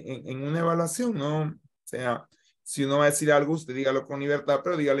una evaluación, ¿no? O sea, si uno va a decir algo, usted dígalo con libertad,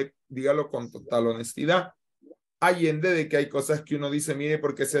 pero dígalo con total honestidad. Allende de que hay cosas que uno dice, mire,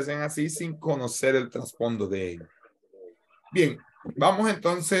 ¿por qué se hacen así sin conocer el trasfondo de ello? Bien, vamos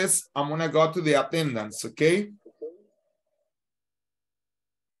entonces, I'm gonna go to the attendance, ¿ok?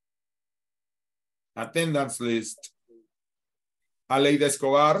 Attendance list. Aleida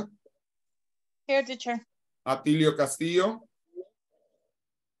Escobar. Here, teacher. Atilio Castillo.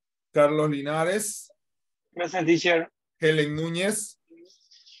 Carlos Linares. Present, teacher. Helen Núñez.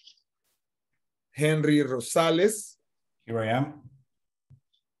 Henry Rosales. Here I am.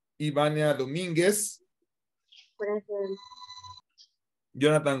 Ivania Domínguez. Present.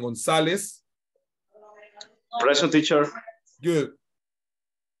 Jonathan González. Present, teacher. Good.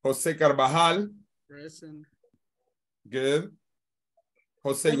 José Carvajal. Present. Good.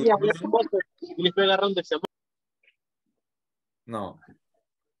 José Guzmán. No.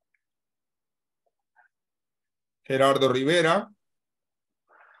 Gerardo Rivera.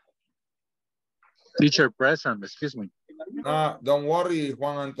 Teacher present, excuse me. Don't worry,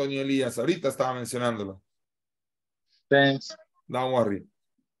 Juan Antonio Elías. Ahorita estaba mencionándolo. Thanks. Don't worry.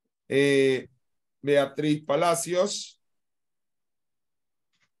 Beatriz Palacios.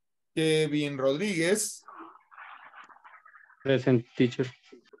 Kevin Rodríguez. Present, teacher.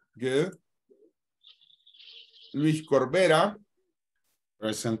 Good. Luis Corbera.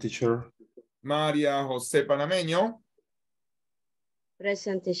 Present, teacher. María José Panameño.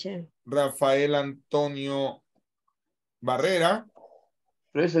 Present, teacher. Rafael Antonio Barrera.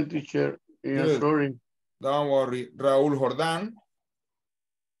 Present, teacher. Good. Sorry. Don't worry. Raúl Jordán.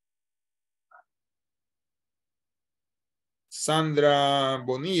 Sandra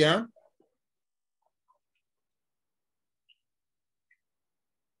Bonilla.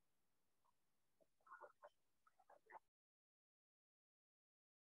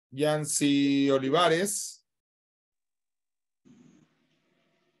 Yancy Olivares.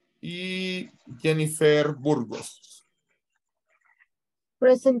 Y Jennifer Burgos.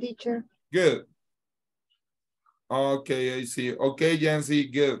 Present, teacher. Good. Okay, I see. Okay,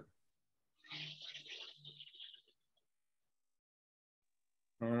 Jancy, good.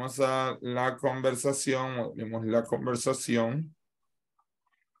 Vamos a la conversación. Vemos la conversación.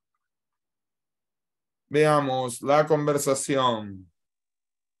 Veamos la conversación.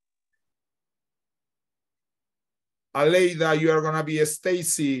 Aleida, you are gonna be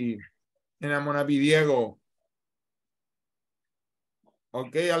Stacy. And I'm gonna be Diego.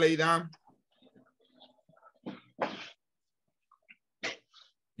 Okay, Aleida.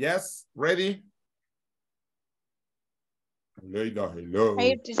 Yes, ready? Aleida, hello.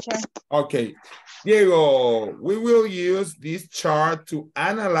 Hey, teacher. Okay, Diego, we will use this chart to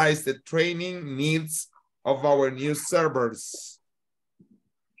analyze the training needs of our new servers.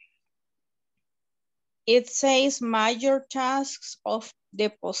 It says major tasks of the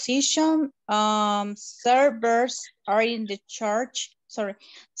position. Servers are in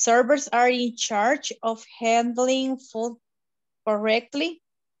charge of handling food correctly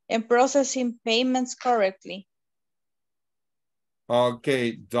and processing payments correctly.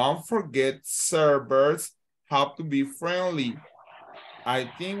 Okay, don't forget servers have to be friendly. I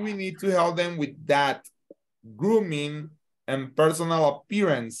think we need to help them with that. Grooming and personal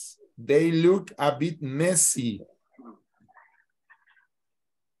appearance. They look a bit messy.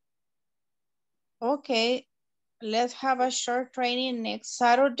 Okay, let's have a short training next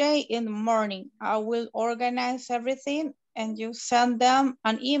Saturday in the morning. I will organize everything and you send them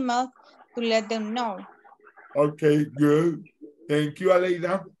an email to let them know. Okay, good. Thank you,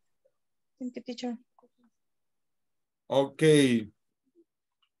 Aleida. Thank you, teacher. Okay.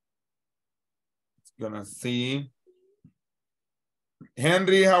 It's gonna see.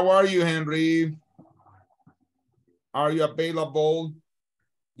 Henry, how are you, Henry? Are you available?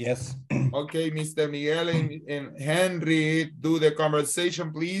 Yes. Okay, Mr. Miguel and Henry, do the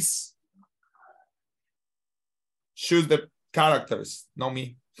conversation, please. Choose the characters, not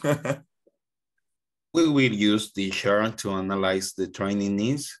me. We will use the chart to analyze the training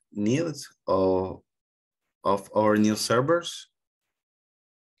needs of our new servers.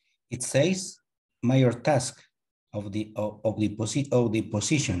 It says major task of the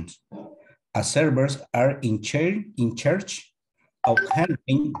positions. As servers are in charge of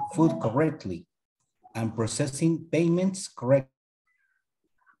handling food correctly and processing payments correctly.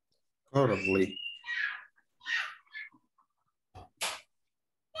 Correctly.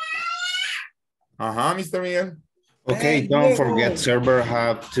 Mr. Miguel. Okay, don't forget server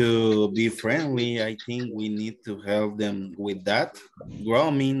have to be friendly. I think we need to help them with that.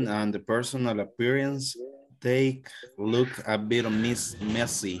 Grooming and the personal appearance, they look a bit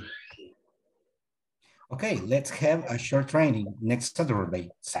messy. Okay, let's have a short training next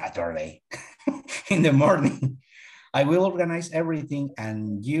Saturday in the morning. I will organize everything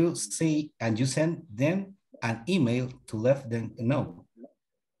and you send them an email to let them know.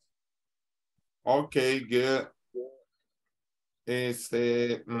 Okay, good.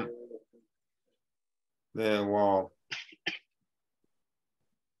 Wow.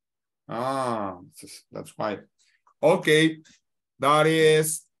 That's right. Okay, that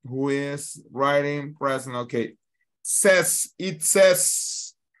is who is writing present. Okay, it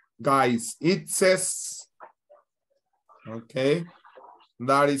says, guys, it says. Okay,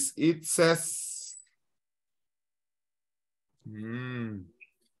 that is it says.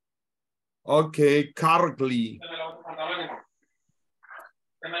 Okay, correctly.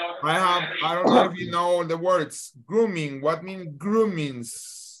 I don't know if you know the words. Grooming, what means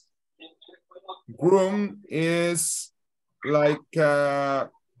groomings? Groom is like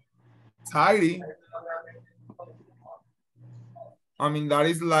tidy. I mean, that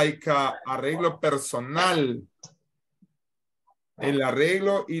is like arreglo personal. El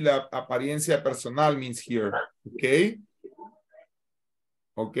arreglo y la apariencia personal means here. Okay.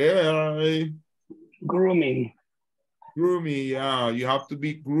 Okay. Grooming. Groomy, yeah, you have to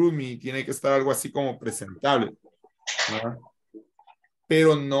be groomy. Tiene que estar algo así como presentable. ¿Verdad?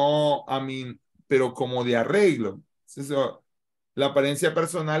 Pero no, pero como de arreglo. Eso, la apariencia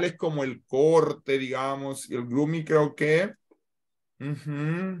personal es como el corte, digamos, y el grooming creo que.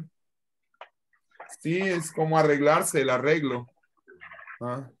 Sí, es como arreglarse, el arreglo.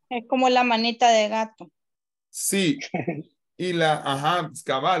 Es como la manita de gato. Sí, y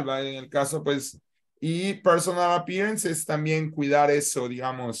cabal, ¿va? En el caso, pues, y personal appearance es también cuidar eso,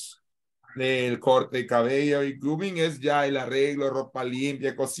 digamos, del corte de cabello, y grooming es ya el arreglo, ropa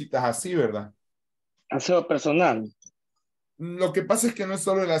limpia, cositas así, ¿verdad? Aseo personal. Lo que pasa es que no es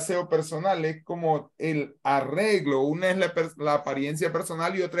solo el aseo personal, es como el arreglo. Una es la apariencia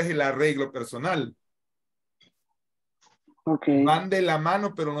personal y otra es el arreglo personal. Okay. Van de la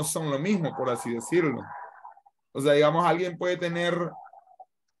mano, pero no son lo mismo, por así decirlo. O sea, digamos, alguien puede tener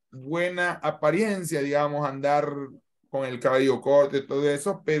buena apariencia, digamos, andar con el cabello corto y todo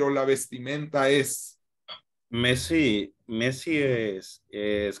eso, pero la vestimenta es... Messi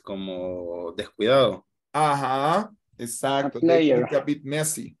es como descuidado. Ajá, exacto. A player. They look a bit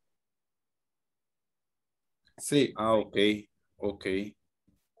messy. Sí. Ah, ok.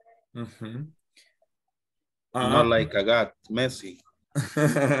 Not like a god, Messi.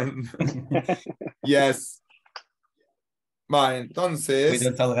 Yes. Va, We entonces.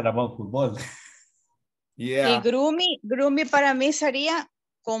 don't talk about football. Yeah. Y Groomy para mí sería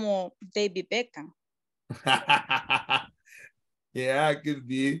como David Beckham. Yeah, it could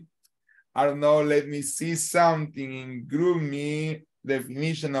be. I don't know, let me see something in groomy,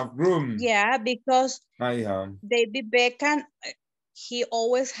 definition of groom. Yeah, because I have. David Beckham, he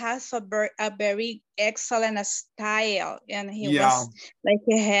always has a very excellent style, and he was like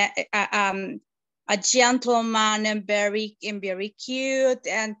a gentleman and very cute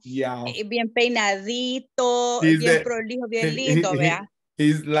and bien peinadito, bien prolijo, bien lindo, vea.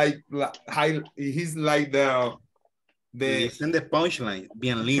 He's like the Listen the punchline,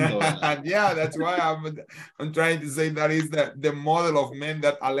 bien lindo. Yeah, that's why I'm trying to say that is the model of men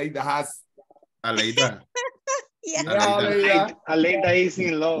that Aleida has. Aleida. Yeah, Aleida. Aleida is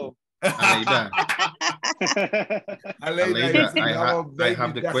in love. Aleida. Aleida, I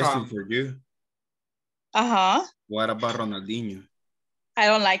have the question for you. Uh-huh. What about Ronaldinho? I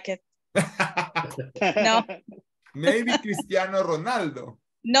don't like it. No. Maybe Cristiano Ronaldo.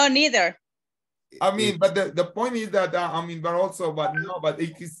 No, neither. I mean, but the point is that, but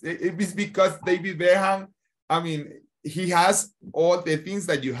it is because David Beckham, I mean, he has all the things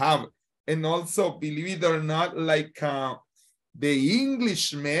that you have. And also, believe it or not, like the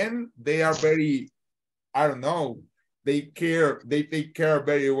Englishmen, they are very, I don't know, they take care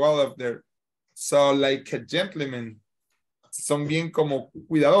very well of their, so like a gentleman, son bien como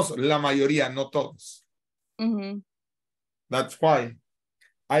cuidadosos, la mayoría, no todos. Mm-hmm. That's why.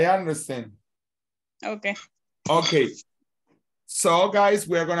 I understand. Okay. Okay. So guys,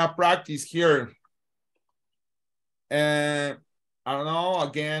 we're gonna practice here. And I don't know,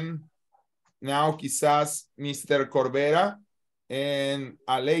 again, now quizás Mr. Corbera and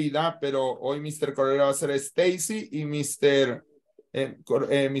Aleida, pero hoy Mr. Corbera va a ser Stacy y Mr.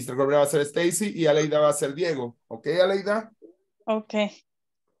 Corbera va a ser Stacy y Aleida va a ser Diego. Okay, Aleida? Okay.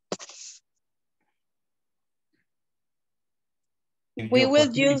 We will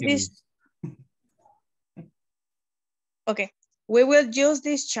use this. Okay, we will use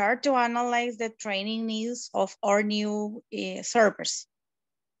this chart to analyze the training needs of our new servers.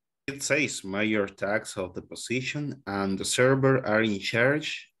 It says major tasks of the position and the server are in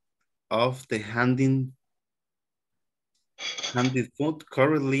charge of the handing food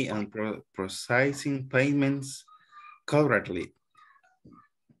correctly and processing payments correctly.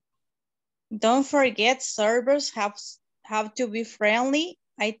 Don't forget, servers have to be friendly.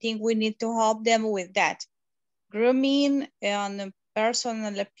 I think we need to help them with that. Grooming and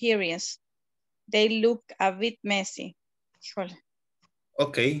personal appearance. They look a bit messy.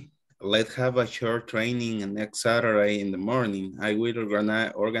 Okay, let's have a short training next Saturday in the morning. I will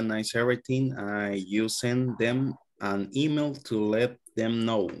organize everything. You send them an email to let them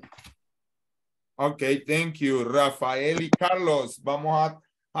know. Okay, thank you. Rafael y Carlos, vamos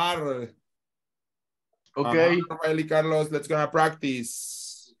a Okay. Rafael y Carlos, let's gonna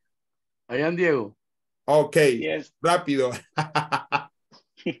practice. I am Diego. Okay, yes. Rápido.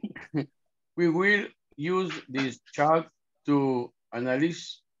 We will use this chart to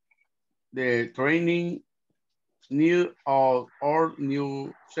analyze the training need of our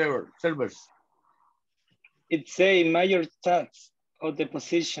new servers. It's a major task of the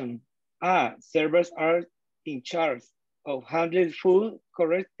position. Servers are in charge of handling food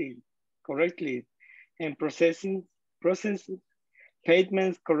correctly and processing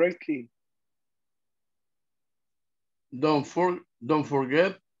payments correctly. Don't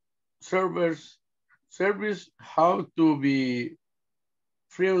forget service how to be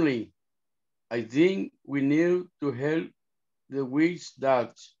friendly. I think we need to help the with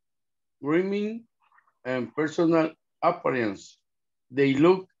that grooming and personal appearance. They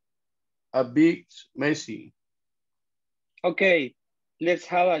look a bit messy. Okay, let's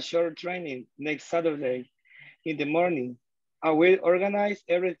have a short training next Saturday in the morning. I will organize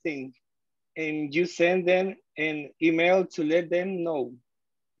everything and you send them an email to let them know.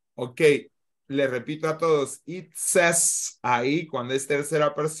 Ok, le repito a todos, it says, ahí cuando es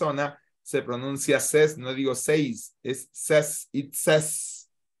tercera persona, se pronuncia says, no digo says, es says, it says.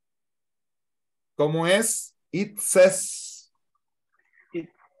 ¿Cómo es? It says.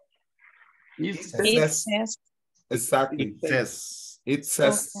 It It says. says. Exactly. It says. It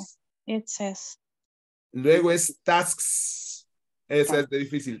says. Okay. It says. Luego es tasks. Ese es de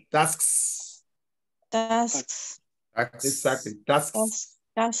difícil. Tasks. Tasks. Exactly. Tasks.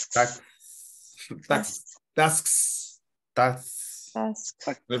 Tasks. Tasks. Tasks. Tasks.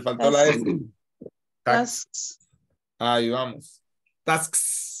 Tasks. Le faltó la S. Tasks. Ahí vamos.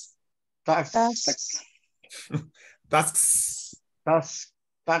 Tasks. Tasks. Tasks. Tasks.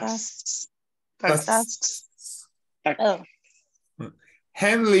 Tasks. Tasks. Oh.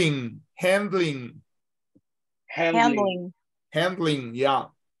 Handling. Handling. Handling. Handling. Yeah.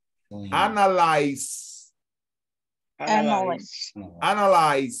 Analyze. Analyze.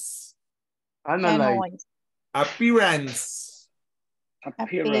 Analyze. Analyze. Appearance.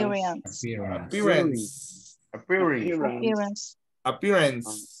 Appearance. Appearance. Appearance.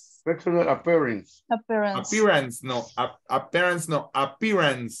 Appearance. Personal appearance. Appearance. No. Appearance. No.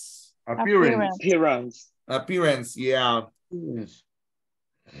 Appearance. Appearance. Appearance. Yeah. Yes.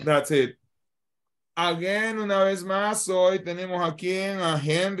 That's it. Again, una vez más, hoy tenemos a quién, a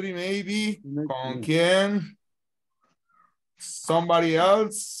Henry, maybe. ¿Con quién? Somebody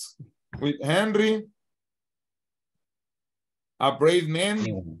else with Henry. A brave man.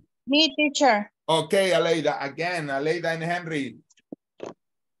 Me, teacher. Okay, Aleida. Again, Aleida and Henry.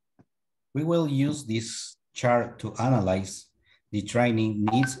 We will use this chart to analyze the training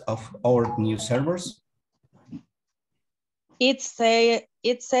needs of our new servers. It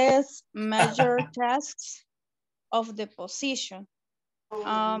says major tasks of the position.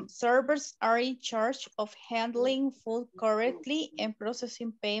 Servers are in charge of handling food correctly and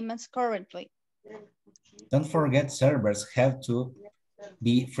processing payments correctly. Don't forget servers have to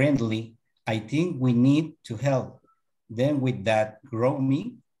be friendly. I think we need to help them with that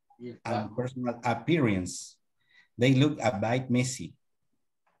grooming and personal appearance. They look a bit messy.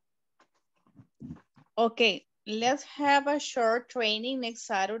 Okay, let's have a short training next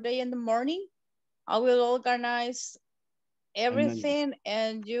Saturday in the morning. I will organize everything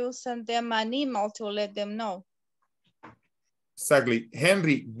and you send them an email to let them know. Exactly.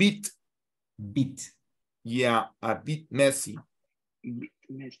 Henry, bit. Yeah, a bit messy.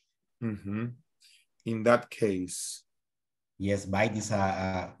 In that case. Yes, bite is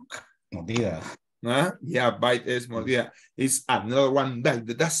a mordida. Huh? Yeah, bite is mordida. It's another one bite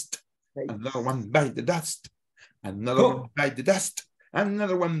the dust. Another one bite the dust. Another one bite the dust.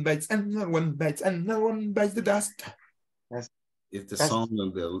 Another one bites, another one bites, another one bites the dust. It's the song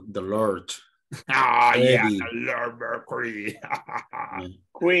of the Lord. Ah, yeah, the Lord Mercury.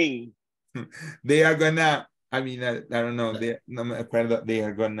 Queen. They are gonna, I mean, I don't know, they, no me acuerdo, they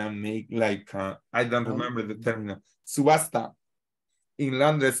are gonna make like, I don't remember the term, subasta in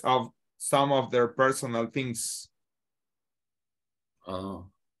London of some of their personal things. Oh.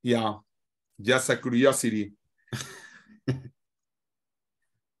 Yeah, just a curiosity.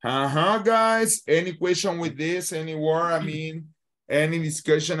 Guys, any question with this, any word, I mean, any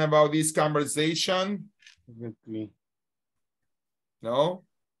discussion about this conversation? No?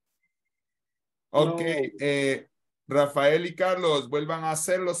 Ok, Rafael y Carlos, vuelvan a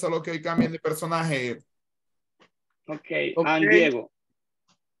hacerlo, solo que hoy cambien de personaje. Okay, and Diego.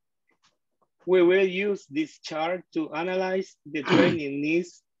 We will use this chart to analyze the training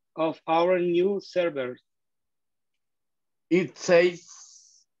needs of our new servers. It says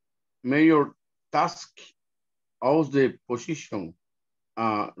major task of the position.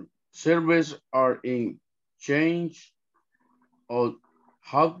 Servers are in charge of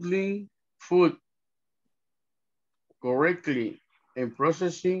handling food correctly and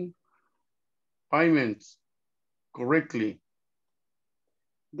processing payments correctly.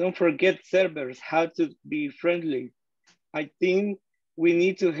 Don't forget servers have to be friendly. I think we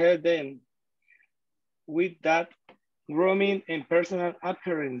need to help them with that grooming and personal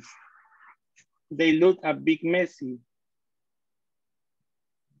appearance. They look a bit messy.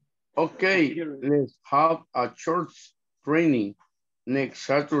 Okay, let's have a short training next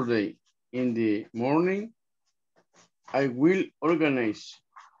Saturday in the morning. I will organize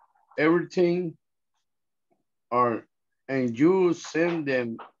everything and you send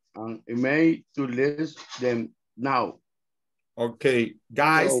them an email to let them know. Okay,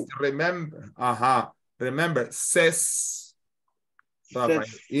 guys, remember, remember, says.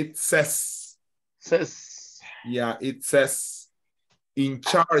 It says. Yeah, it says in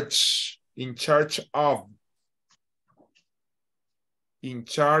charge of. In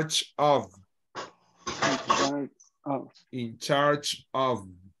charge of.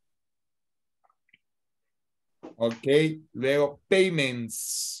 Okay, luego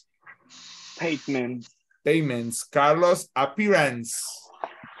payments. Payments. Carlos, appearance.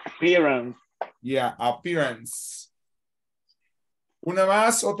 Yeah, appearance. Una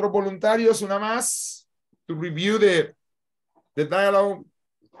más, otros voluntarios, una más. To review the dialogue.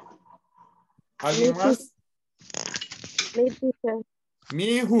 ¿Alguien más? Me, teacher.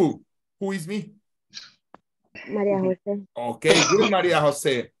 Me, who? Who is me? María José. Okay, good, Maria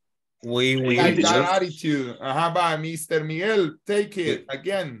Jose. We will Like that use, attitude. By Mr. Miguel. Take it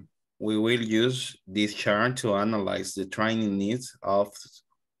again. we will use this chart to analyze the training needs of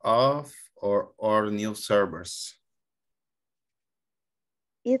our new servers.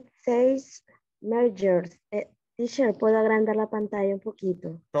 It says mergers. Teacher, ¿puedo agrandar la pantalla un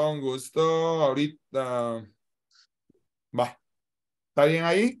poquito? Con gusto. Ahorita. Va. ¿Está bien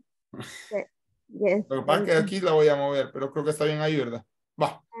ahí? Yes. Lo que pasa es que aquí la voy a mover, pero creo que está bien ahí, ¿verdad?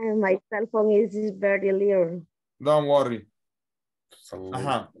 Va. My cell phone is very little. Don't worry. So,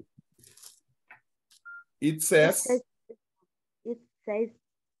 Ajá. It says. It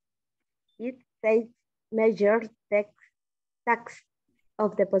says measure tax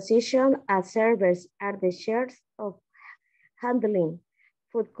of the position as servers are the shares of handling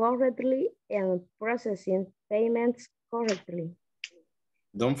food correctly and processing payments correctly.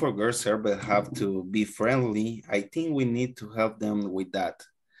 don't forget servers have to be friendly. I think we need to help them with that.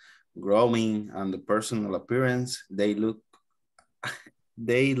 Growing and the personal appearance, they look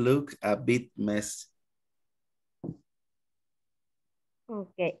a bit messy.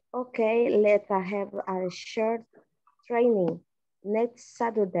 Okay, let's have a short training next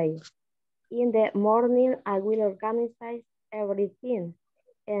Saturday. In the morning, I will organize everything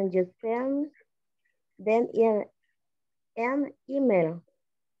and you send them an email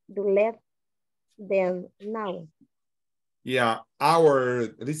to let them know. Yeah,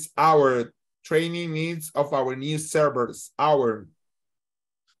 this our training needs of our new servers. Our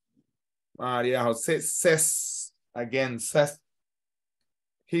Maria Jose says again, says.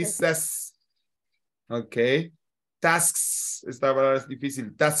 He says, okay. Tasks, esta palabra es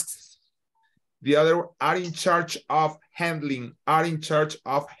difícil, tasks. The other are in charge of handling,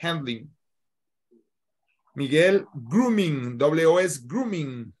 Miguel, grooming, WOS,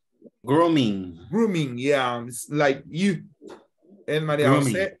 grooming. Grooming, yeah, it's like you. And Maria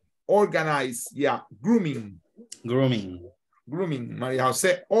Jose, organize, yeah, grooming. Maria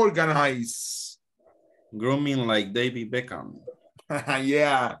Jose, organize. Grooming like David Beckham.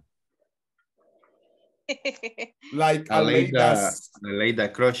 Yeah. Like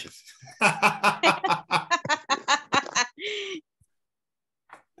Aleida crushes.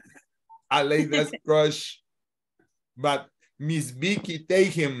 Aleida's crush. But Miss Vicky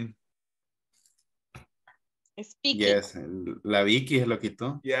take him. Speaking. Yes, la Vicky lo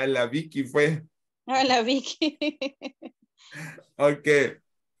quitó. Yeah, la Vicky fue. Oh, la Vicky. Okay.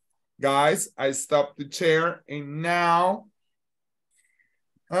 Guys, I stopped the chair and now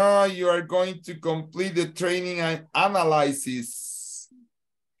you are going to complete the training and analysis.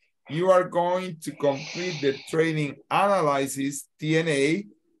 You are going to complete the training analysis TNA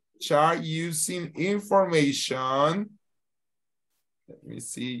chart using information. Let me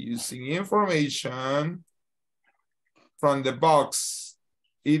see, using information from the box.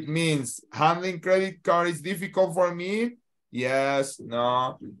 It means handling credit card is difficult for me. Yes,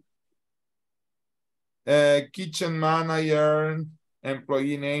 no. Kitchen manager,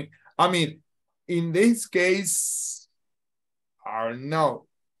 employee name. I mean, in this case, or no.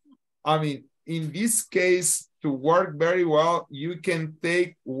 I mean, in this case, to work very well, you can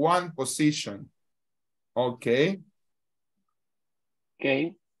take one position. Okay.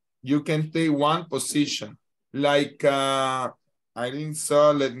 Okay. You can take one position. Like, I think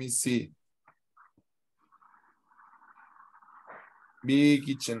so, let me see. Big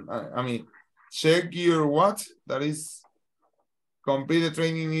kitchen, I mean, check your what? That is, complete the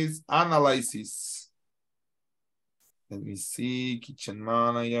training is analysis. Let me see, kitchen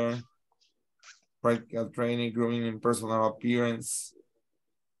manager, practical training, grooming and personal appearance.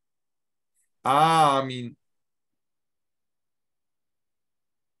 I mean,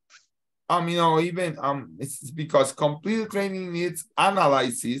 no, even, it's because complete training needs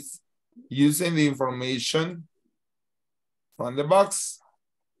analysis using the information from the box.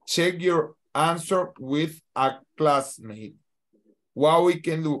 Check your answer with a classmate. What we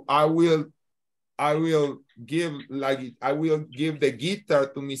can do, I will give the guitar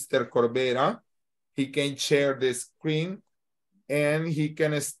to Mr. Corbera. He can share the screen and he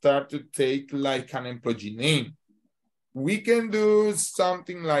can start to take like an employee name. We can do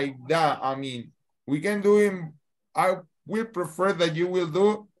something like that. I mean, we can do it. I will prefer that you will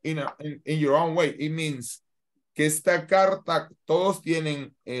do in your own way. It means que esta carta, todos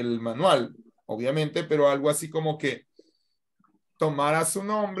tienen el manual, obviamente, pero algo así como que tomar a su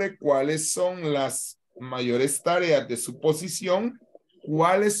nombre cuáles son las mayores tareas de su posición,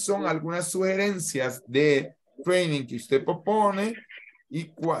 cuáles son algunas sugerencias de training que usted propone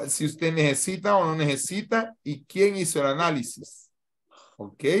y si usted necesita o no necesita y quién hizo el análisis.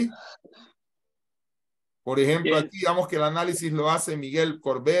 ¿Ok? Por ejemplo, aquí digamos que el análisis lo hace Miguel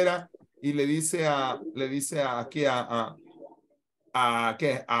Corbera y le dice a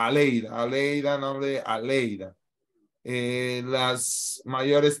Aleida, nombre de Aleida. Las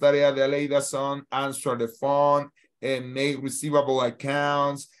mayores tareas de Aleida son answer the phone, make receivable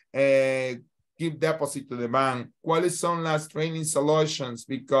accounts, give deposit to the bank. ¿Cuáles son las training solutions?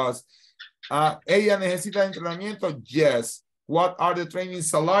 Because ella necesita entrenamiento. Yes. What are the training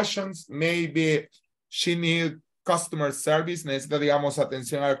solutions? Maybe she needs customer service. Necesita, digamos,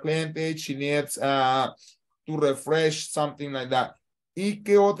 atención al cliente. She needs to refresh, something like that. ¿Y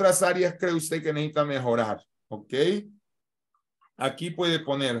qué otras áreas cree usted que necesita mejorar? ¿Ok? Aquí puede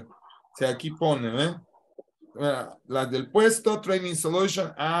poner, o sea, aquí pone, las del puesto, training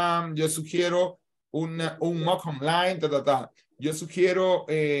solution, yo sugiero un mock online, yo sugiero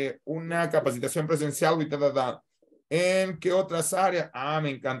una capacitación presencial, ¿En qué otras áreas?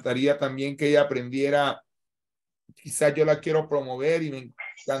 Me encantaría también que ella aprendiera, quizás yo la quiero promover y me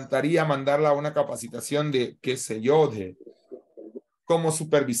encantaría mandarla a una capacitación de, qué sé yo, de cómo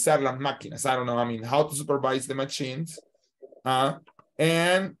supervisar las máquinas. I don't know, how to supervise the machines.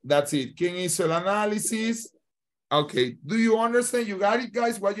 And that's it. ¿Quién hizo el análisis? Okay. Do you understand? You got it,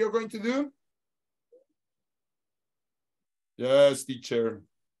 guys, what you're going to do? Yes, teacher.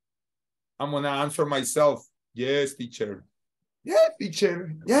 I'm going to answer myself. Yes, teacher. Yes,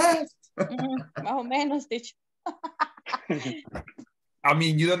 teacher. Yes. Más o menos, teacher.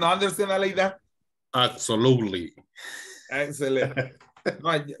 You don't understand, Aleida? Absolutely. Excellent.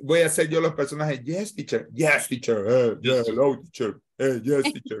 No, voy a hacer yo los personajes. Yes, teacher. Yes, teacher. Yeah, hello, teacher. Yes,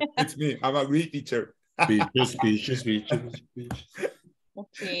 teacher. It's me. I'm a great teacher. Speeches.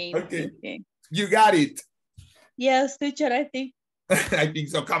 Okay. You got it. Yes, teacher, I think. I think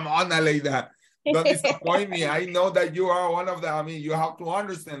so. Come on, Aleida. Don't disappoint me. I know that you are one of them. You have to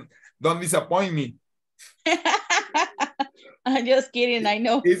understand. Don't disappoint me. I'm just kidding, I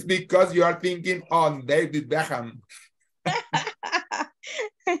know. It's because you are thinking on David Beckham.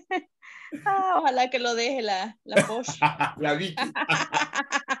 Ojalá que lo deje la post. La Vicky.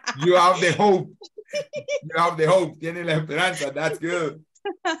 You have the hope. You have the hope. Tiene la esperanza. That's good.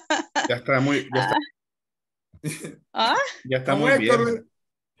 Ya está muy bien.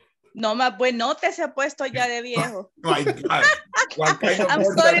 No más buenote se ha puesto ya de viejo. My God. What kind of I'm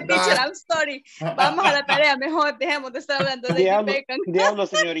words sorry, are teacher, that? I'm sorry. Vamos a la tarea, mejor dejemos de estar hablando de Diablo,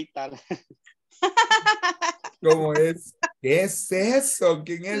 señorita. ¿Cómo es? ¿Qué es eso?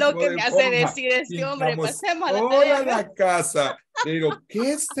 ¿Quién es? Lo que me hace decir este hombre, pasemos a la tarea. Hola la casa. Digo,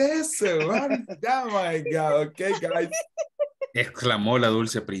 ¿qué es eso? What is that? My God. Okay, guys. Exclamó la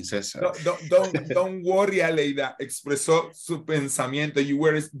dulce princesa. Don't worry, Aleida. Expresó su pensamiento. You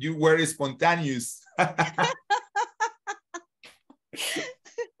were spontaneous.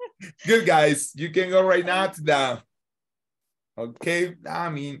 Good, guys. You can go right now to the... Okay,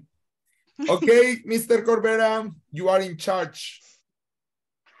 okay, Mr. Corbera, you are in charge.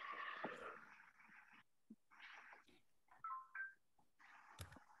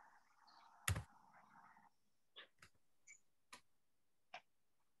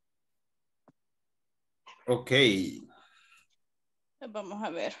 Okay. Vamos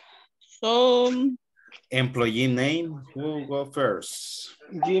a ver. So, employee name, who will go first?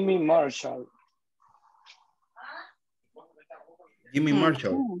 Jimmy Marshall. Jimmy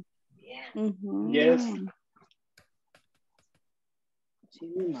Marshall. Yes.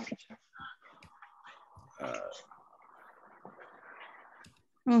 Jimmy Marshall.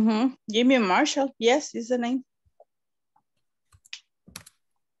 Jimmy Marshall, yes, is the name.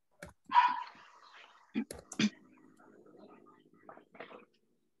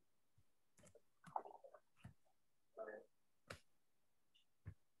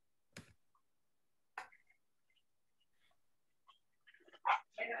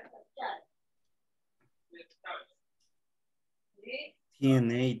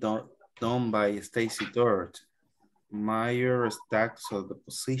 TNA done by Stacy Dort. Meyer stacks of the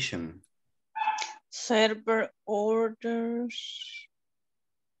position. Server orders.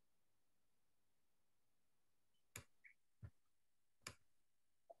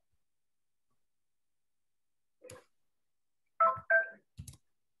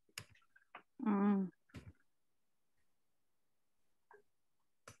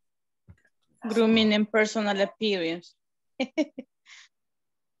 Grooming and personal appearance.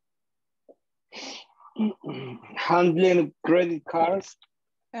 Handling credit cards.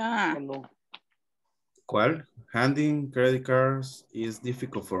 Ah. No. ¿Cuál? Handing credit cards is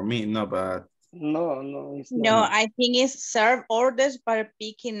difficult for me. No, but No, it's not. No, I think it's serve orders by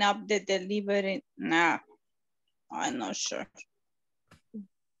picking up the delivery. No, I'm not sure.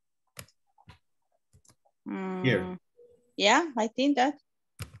 here. Yeah, I think that.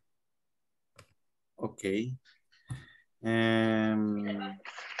 Okay.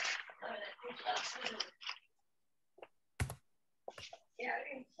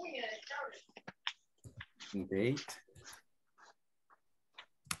 Date.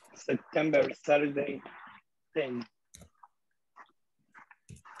 September, Saturday, 10.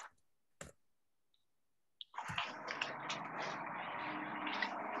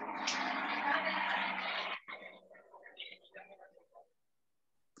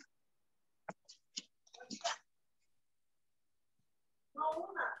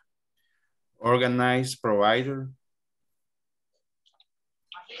 Organized provider.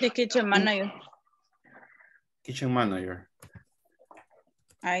 The kitchen manager. Kitchen manager.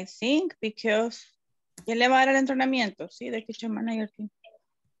 I think because ¿quién le va a dar el entrenamiento? Sí, the kitchen manager. Sí.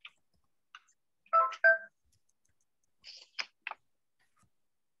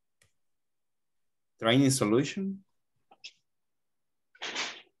 Training solution.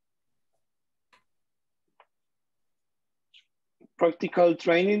 Practical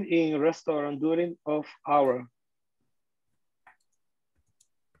training in restaurant during off hour.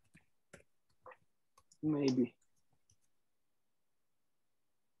 Maybe.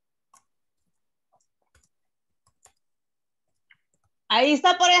 Ahí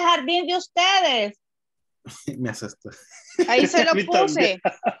está por el jardín de ustedes. Me asustó. Ahí se lo puse.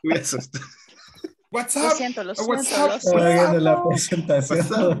 Me asustó. What's Lo up? siento, lo What's siento, up? lo Estaba siento. viendo la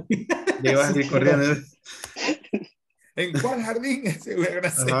presentación. Le ibas a ir corriendo. ¿En cuál jardín? Ese güey,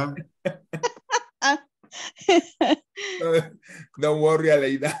 gracias. Ajá. Don't worry,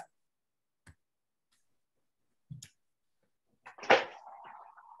 Aleida.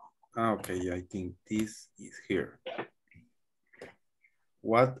 Okay, I think this is here.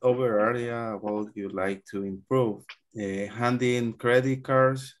 What other area would you like to improve? Handing credit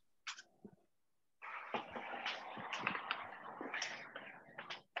cards.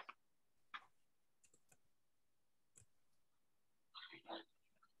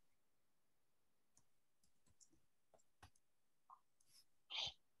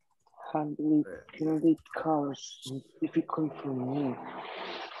 Handling credit cards is difficult for me.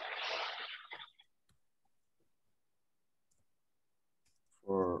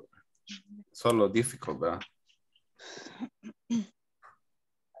 For solo difficult, ¿verdad?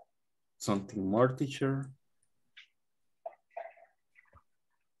 Something more, teacher?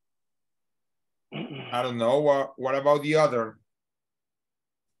 I don't know. What about the other?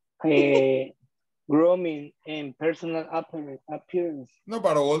 Grooming and personal appearance. No,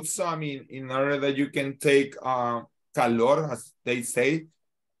 but also, I mean, in order that you can take calor, as they say,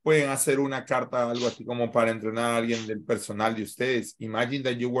 pueden hacer una carta, algo así como para entrenar a alguien del personal de ustedes. Imagine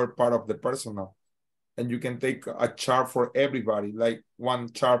that you were part of the personal. And you can take a chart for everybody, like one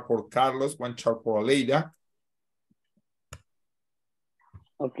chart for Carlos, one chart for Aleida.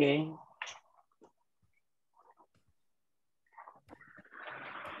 Okay.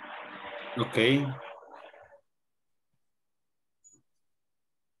 Okay.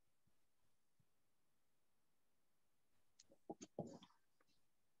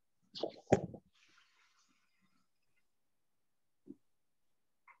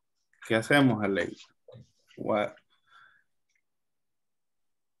 ¿Qué hacemos, Aleida? What?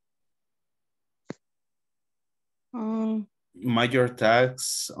 Major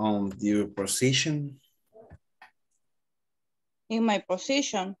tasks on your position? In my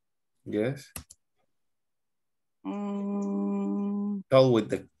position. Yes. No. With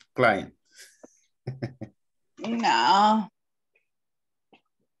the client.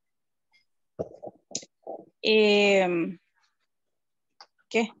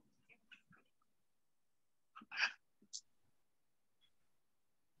 ¿Qué?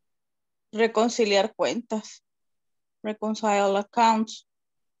 Reconciliar cuentas. Reconcile accounts.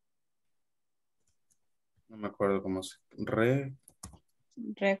 No me acuerdo cómo se...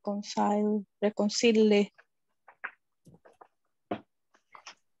 Reconcile.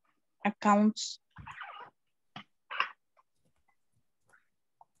 Accounts.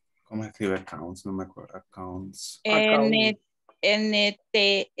 ¿Cómo escribe accounts? No me acuerdo. Accounts.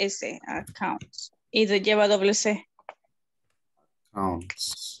 NTS. Accounts. Y lleva doble C.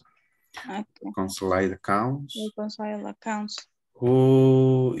 Accounts. Okay. Reconcile accounts. Reconcile accounts.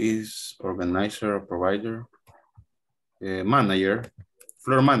 Who is organizer or provider? Manager.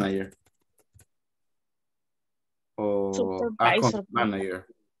 Floor manager. o Supervisor. account manager.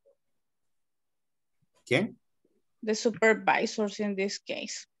 ¿Quién? The supervisors in this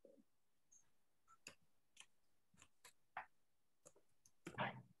case.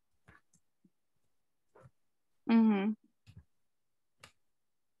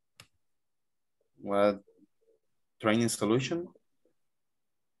 What training solution?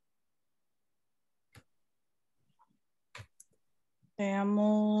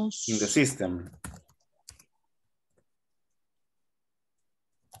 Veamos. In the system.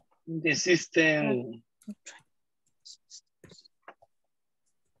 The system.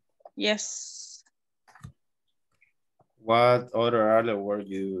 Yes. What other area were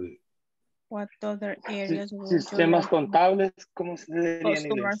you? What other areas would Sistemas you like? contables, ¿cómo se diría en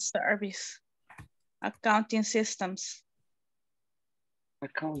Customer inglés? service. Accounting systems.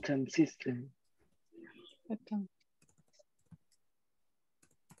 Accounting system. Account.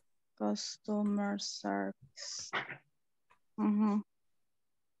 Customer service.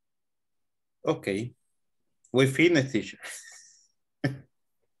 Okay. We finished, teacher.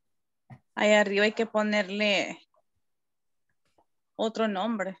 Ahí arriba hay que ponerle otro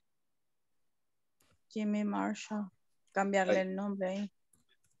nombre. Jimmy Marshall. Cambiarle el nombre ahí.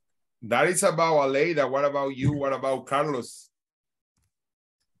 That is about Aleida. What about you? What about Carlos?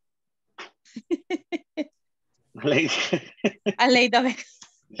 Aleida Beckham.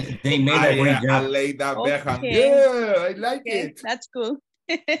 They made a great job. Aleida Beckham. Okay. Yeah, I like Okay, it. that's cool.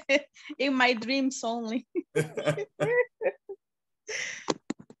 In my dreams only.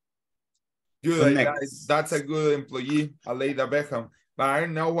 Good. That's a good employee, Aleida Beckham. But I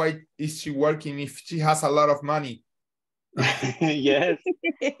don't know why is she working if she has a lot of money. Yes.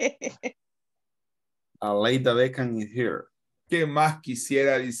 Aleida Beckham is here. ¿Qué más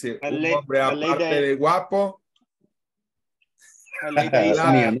quisiera? Dice, un hombre Aleida, aparte de guapo. Aleida is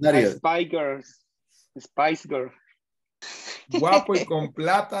millonario. a Spice Girl. Spice Girl. Guapo y con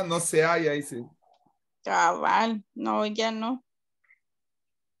plata no se halla, dice. Cabal, no, ya no.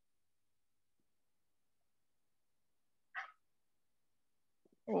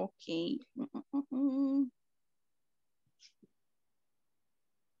 Okay.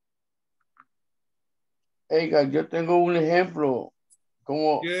 Oiga, yo tengo un ejemplo.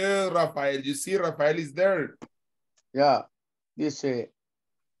 Como, Yeah, Rafael. You see, Rafael is there. yeah, dice,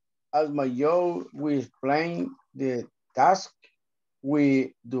 as my job, we explain the task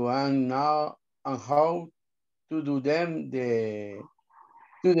we do now and how to do them to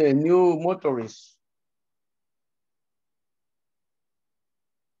the new motorists.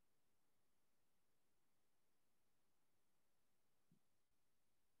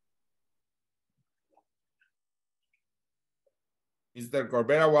 Mr.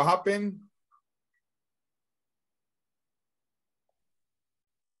 Corbera, what happened?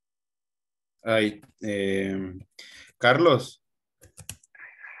 Ay, Carlos.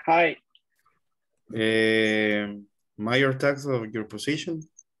 Hi. Major tax of your position?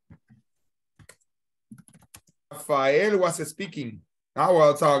 Rafael was speaking.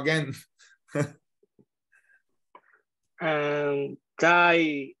 Well, so again.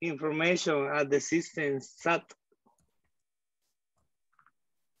 Tie information at the system SAT.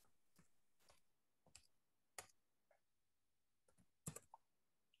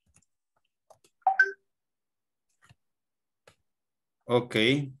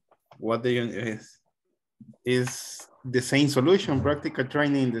 Okay. What do you is the same solution, practical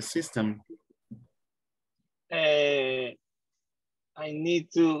training in the system? I need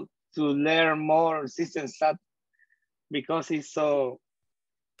to learn more system SAT because it's so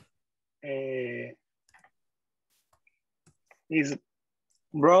it's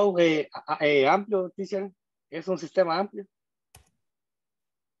broad, amplio, teacher. Es un sistema amplio.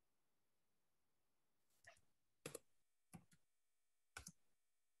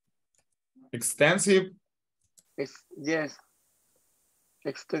 Extensive. Yes.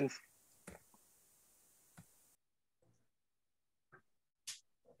 Extensive.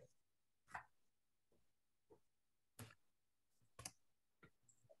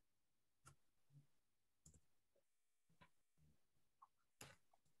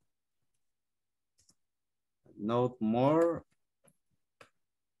 Note more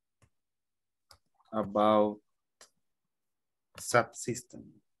about subsystem.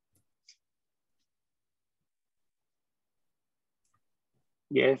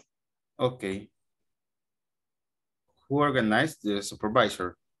 Yes. Okay. Who organized the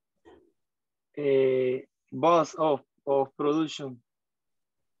supervisor? Boss of production.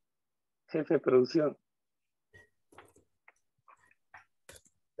 Jefe de producción.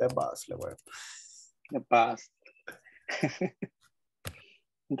 The boss, le voy. The boss.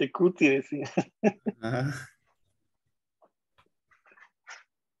 De cutie decía.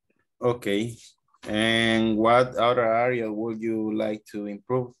 Okay. And what other area would you like to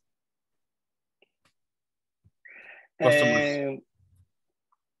improve? Customers.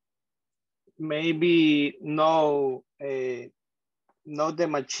 Maybe know the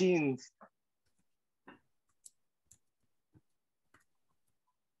machines.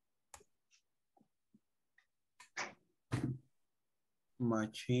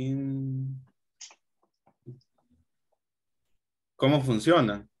 Machine. ¿Cómo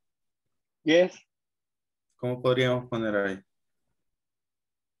funciona? Yes. ¿Cómo podríamos poner ahí?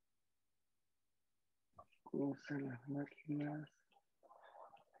 Usan las máquinas.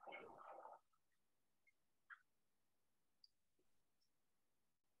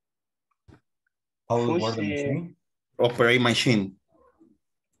 How to work the machine? Operate machine.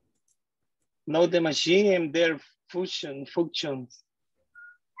 Know the machine and their functions.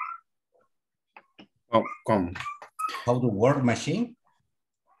 Oh, ¿cómo? How to work machine?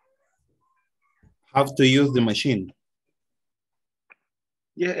 How to use the machine.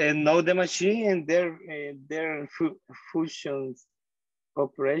 Yeah, and know the machine and their functions,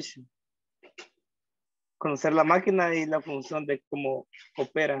 operation. Conocer la máquina y la función de cómo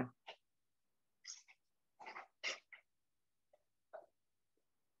opera.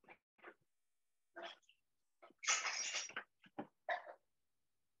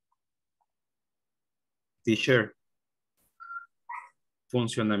 Teacher.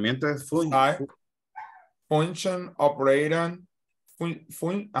 Funcionamiento es function, operating,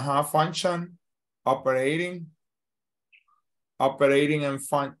 function, operating and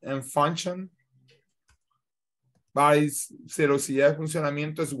function. Velocidad de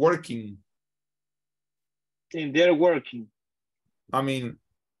funcionamiento es working. And they're working. I mean,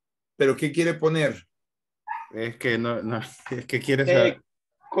 ¿pero qué quiere poner? Es que no, es que quiere saber.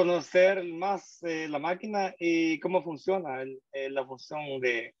 Conocer más la máquina y cómo funciona, la función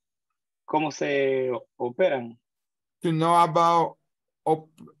de cómo se operan. To know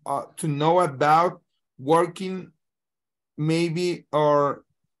about working, maybe, or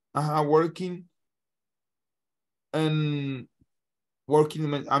working and working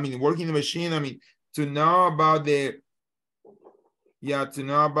the machine. To know about to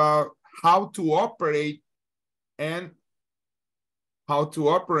know about how to operate and how to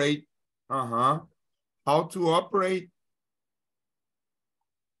operate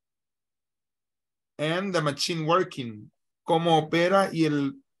and the machine working, cómo opera y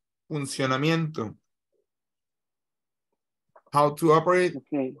el funcionamiento. How to operate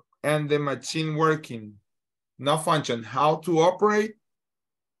and the machine working. No function, how to operate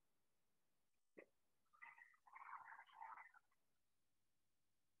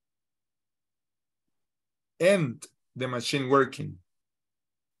and the machine working.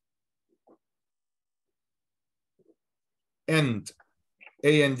 And,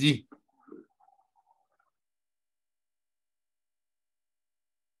 A-N-G.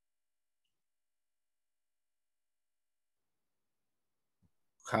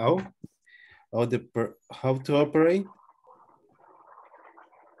 How? How to operate?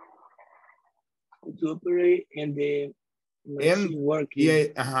 How to operate and the machine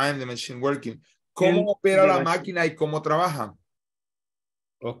working. And the machine working. ¿Cómo opera la máquina y cómo trabaja?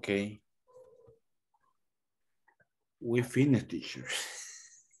 Okay. We finished, teacher.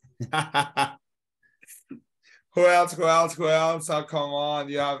 Who else? Oh, come on,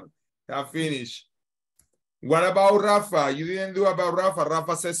 you have finished. What about Rafa? You didn't do about Rafa.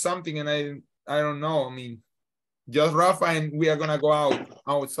 Rafa says something and I don't know. Just Rafa and we are gonna go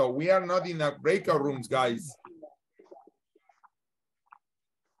out. So we are not in the breakout rooms, guys.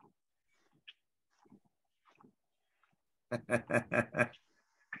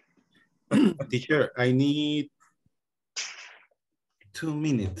 Teacher, I need 2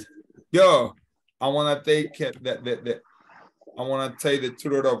 minutes. Yo, I wanna take the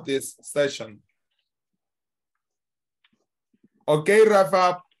tour of this session. Okay,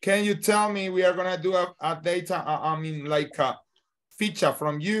 Rafa, can you tell me we are gonna do a data, like a feature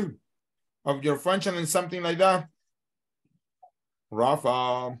from you of your function and something like that?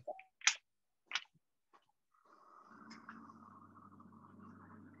 Rafa.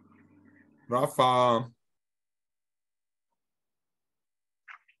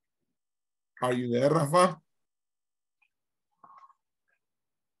 Are you there, Rafa?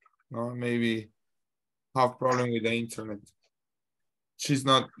 Or maybe have problem with the internet. He's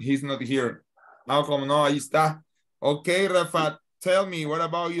not here. How come no, ahí está. Okay, Rafa, tell me, what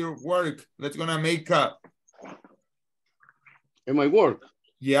about your work? Let's gonna make up. In my work?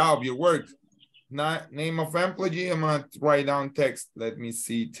 Yeah, of your work. Name of employee, I'm gonna write down text. Let me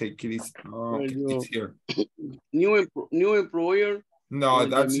see, take it easy. Okay, it's here. New employer No,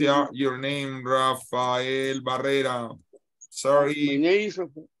 that's your name, Rafael Barrera. Sorry. My name is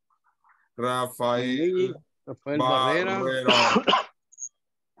Rafael Barrera. Barrera.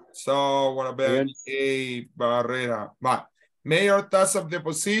 So what about A Barrera? But major task of the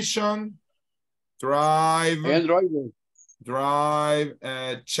position, drive, I am driver. Drive,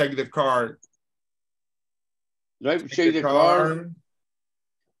 check the car. Drive, check the car.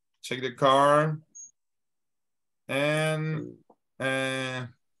 Check the car. And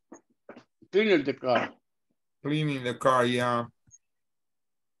cleaning the car. Cleaning the car, yeah.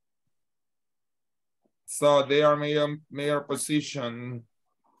 So they are major position.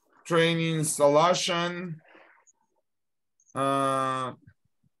 Training installation.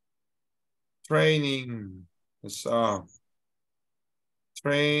 Training. So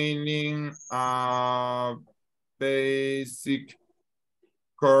training basic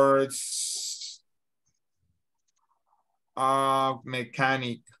course of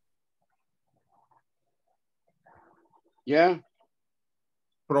mechanic. Yeah.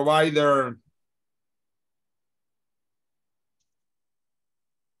 Provider.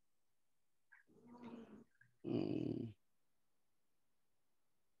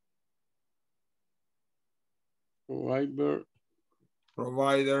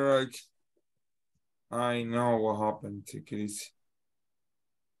 Provider. I know what happened to Chris.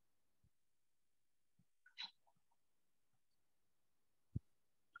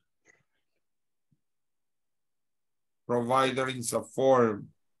 Provider is a form.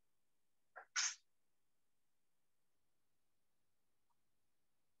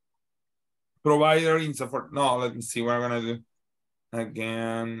 Provider is a form. No, let me see what I'm gonna do.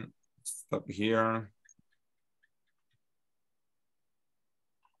 Again, stop here.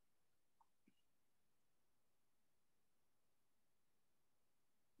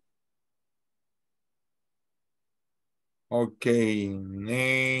 Okay,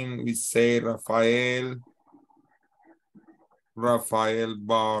 name, we say Rafael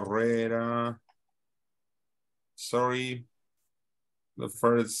Barrera. Sorry, the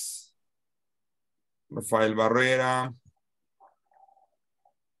first, Rafael Barrera.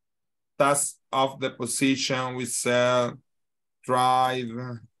 Task of the position, we say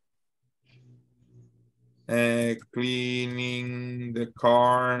drive, cleaning the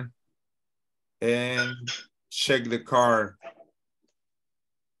car, and check the car.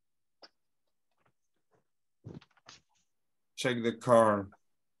 Check the car.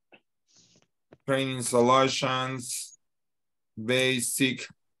 Training solutions, basic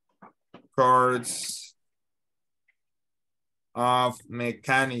course of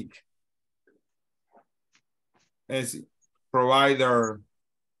mechanic. As provider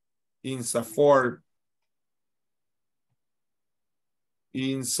in support.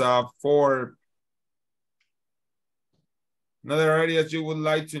 Another areas you would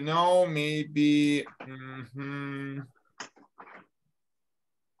like to know, maybe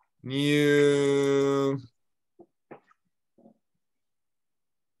new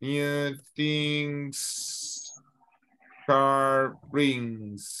things car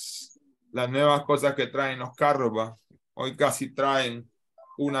brings. Las nuevas cosas que traen los carros, va. Hoy casi traen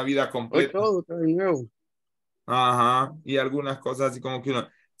una vida completa. Hoy todo trae nuevo. Ajá, y algunas cosas así como que uno.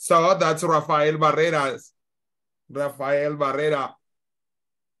 So that's Rafael Barrera. Rafael Barrera.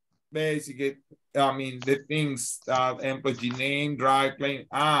 Basically, I mean, the things that employee name, drive, plane.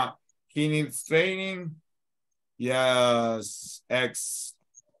 He needs training. Yes, X.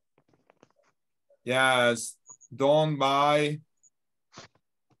 Yes, don't buy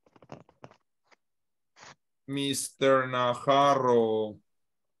Mr. Najarro.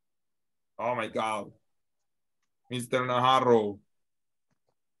 Oh my God. Mr. Najarro.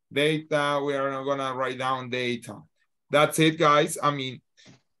 Data, we are not gonna write down data. That's it, guys. I mean,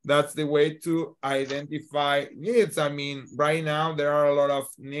 that's the way to identify needs. I mean, right now there are a lot of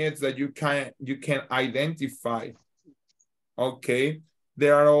needs that you can identify. Okay.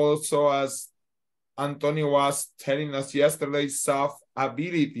 There are also, as Antonio was telling us yesterday, soft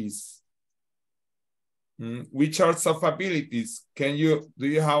abilities. Which are soft abilities? Do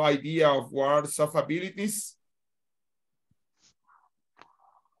you have idea of what are soft abilities?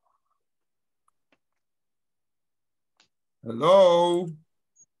 Hello?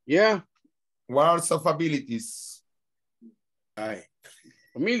 Yeah. What are soft abilities?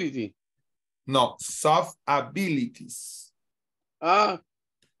 Ability. No, soft abilities. My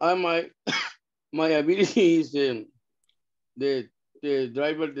ability is the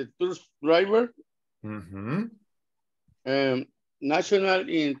driver, the tour driver. National,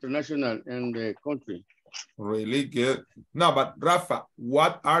 international, and the country. Really good. No, but Rafa,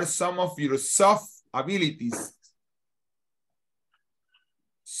 what are some of your soft abilities?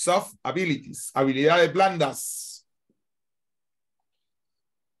 Soft abilities, habilidades blandas.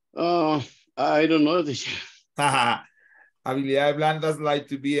 I don't know, teacher. Habilidades blandas like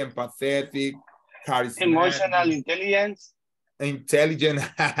to be empathetic, charismatic. Emotional intelligence. Intelligent.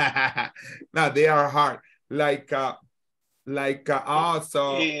 No, they are hard.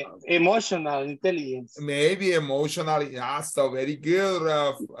 Also Emotional intelligence. maybe emotional. So very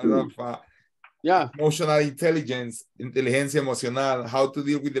good. Yeah. Emotional intelligence, inteligencia emocional, how to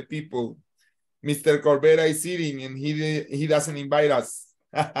deal with the people. Mr. Corbera is sitting and he doesn't invite us.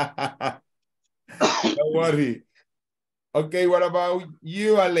 Don't worry. Okay, what about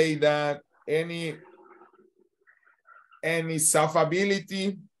you, Aleida? Any soft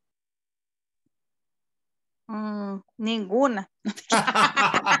ability? Ninguna.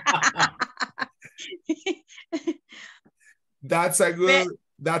 That's a good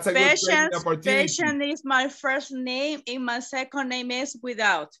training opportunity. Passion is my first name and my second name is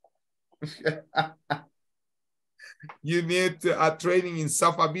without. You need a training in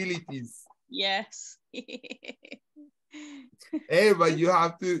soft abilities. Yes. Hey, but you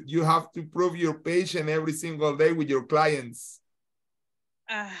have to prove your patient every single day with your clients.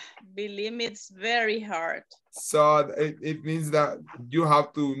 Believe me, it's very hard. So it means that you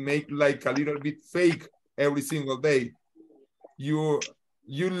have to make like a little bit fake every single day. You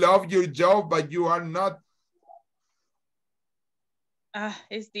love your job, but you are not.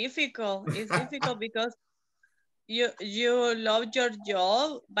 It's difficult. It's difficult because you love your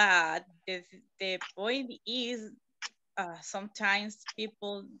job, but the point is sometimes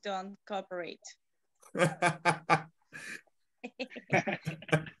people don't cooperate.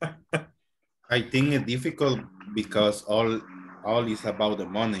 I think it's difficult because all is about the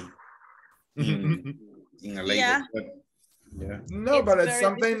money in a later. Yeah. Yeah. No, It's but very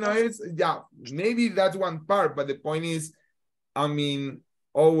something noise. Yeah, maybe that's one part. But the point is, I mean,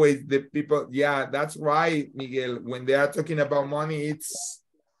 always the people. Yeah, that's why, Miguel. When they are talking about money, it's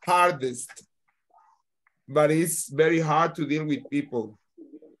hardest. But it's very hard to deal with people.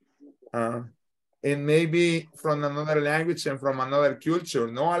 And maybe from another language and from another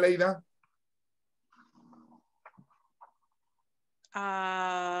culture. No, Aleida?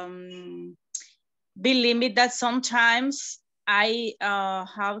 Believe me that sometimes I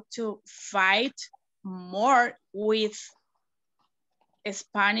have to fight more with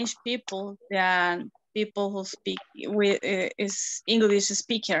Spanish people than people who speak with is English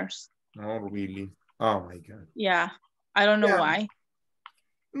speakers. Oh, really? Oh my God. Yeah, I don't know why.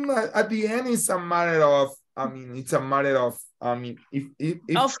 At the end, it's a matter of, it's a matter of,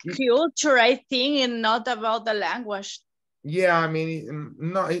 of culture, I think, and not about the language. Yeah,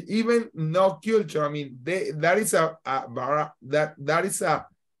 no, even no culture. That is a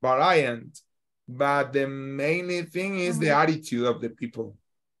variant, but the main thing is the attitude of the people.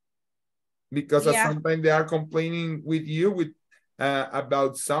 Because sometimes they are complaining with you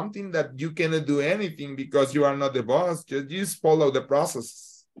about something that you cannot do anything because you are not the boss. Just follow the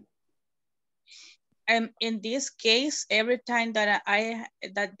process. In this case, every time that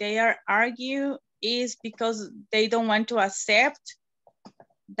they are argue is because they don't want to accept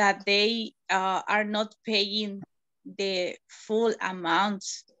that they are not paying the full amount,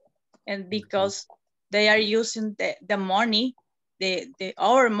 and because they are using the money,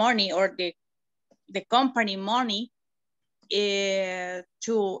 our money or the company money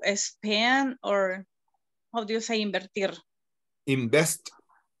to spend, or how do you say invertir? Invest.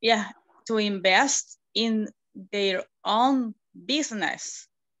 Yeah, to invest in their own business.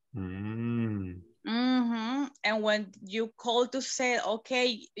 And when you call to say,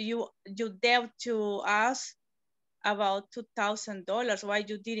 okay, you debt to us about $2,000, why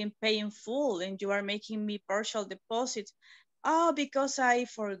you didn't pay in full and you are making me partial deposit? Oh, because I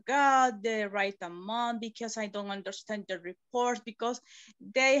forgot the right amount, because I don't understand the report, because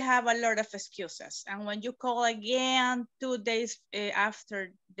they have a lot of excuses. And when you call again 2 days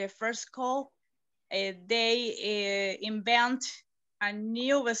after the first call, they invent a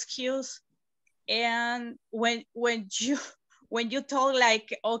new excuse. And when you talk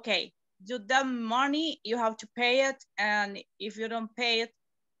like, okay, you the money, you have to pay it, and if you don't pay it,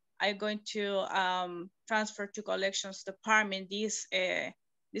 I'm going to transfer to collections department this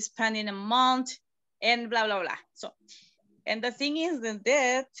pending amount, and blah blah blah. So, and the thing is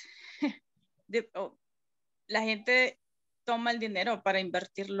that la gente toma el dinero para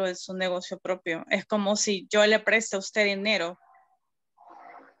invertirlo en su negocio propio. Es como si yo le preste a usted dinero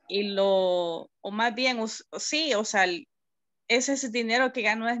y o más bien, sí, o sea, ese dinero que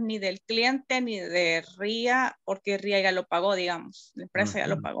ya no es ni del cliente ni de RIA, porque RIA ya lo pagó, digamos, la empresa ya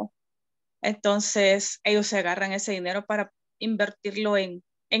lo pagó. Entonces, ellos se agarran ese dinero para invertirlo en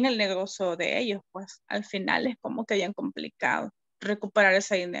en el negocio de ellos, pues al final es como que bien complicado recuperar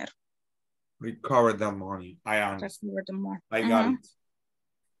ese dinero. Recover that money. I understand. Recover the money. I got it.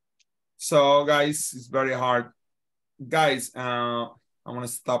 So guys, it's very hard. Guys, I'm gonna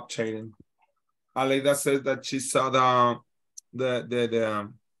stop chatting. Aleida says that she saw the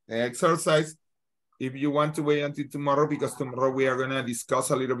exercise. If you want to wait until tomorrow, because tomorrow we are gonna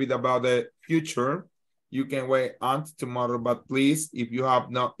discuss a little bit about the future, you can wait until tomorrow. But please, if you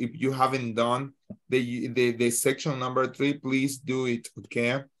haven't done the section number 3, please do it,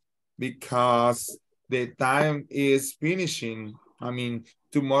 okay? Because the time is finishing. I mean,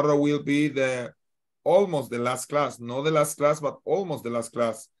 tomorrow will be almost the last class, not the last class, but almost the last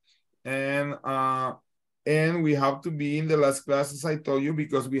class. And we have to be in the last class, as I told you,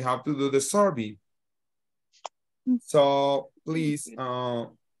 because we have to do the survey. So please,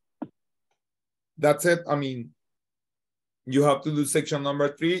 that's it. I mean, you have to do section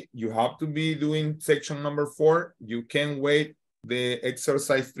number 3. You have to be doing section number 4. You can wait the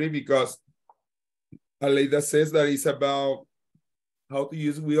exercise 3 because Aleida says that it's about how to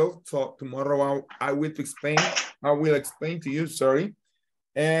use will. So tomorrow I will explain to you, sorry.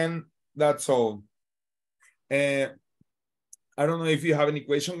 And that's all. I don't know if you have any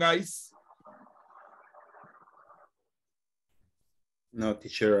question, guys. No,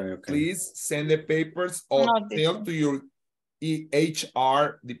 teacher, okay. Please send the papers or tell to your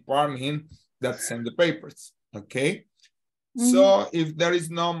HR department that send the papers, okay? So if there is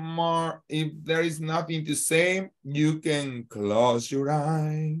no more, if there is nothing to say, you can close your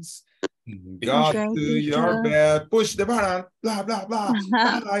eyes, go to your bed, push the button, blah, blah, blah.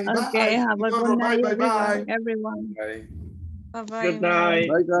 Bye, Okay, bye. have a good Bye, night, bye, bye. everyone. Bye. Bye-bye. Good night.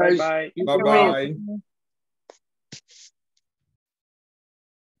 Bye, guys. Bye-bye. Bye-bye.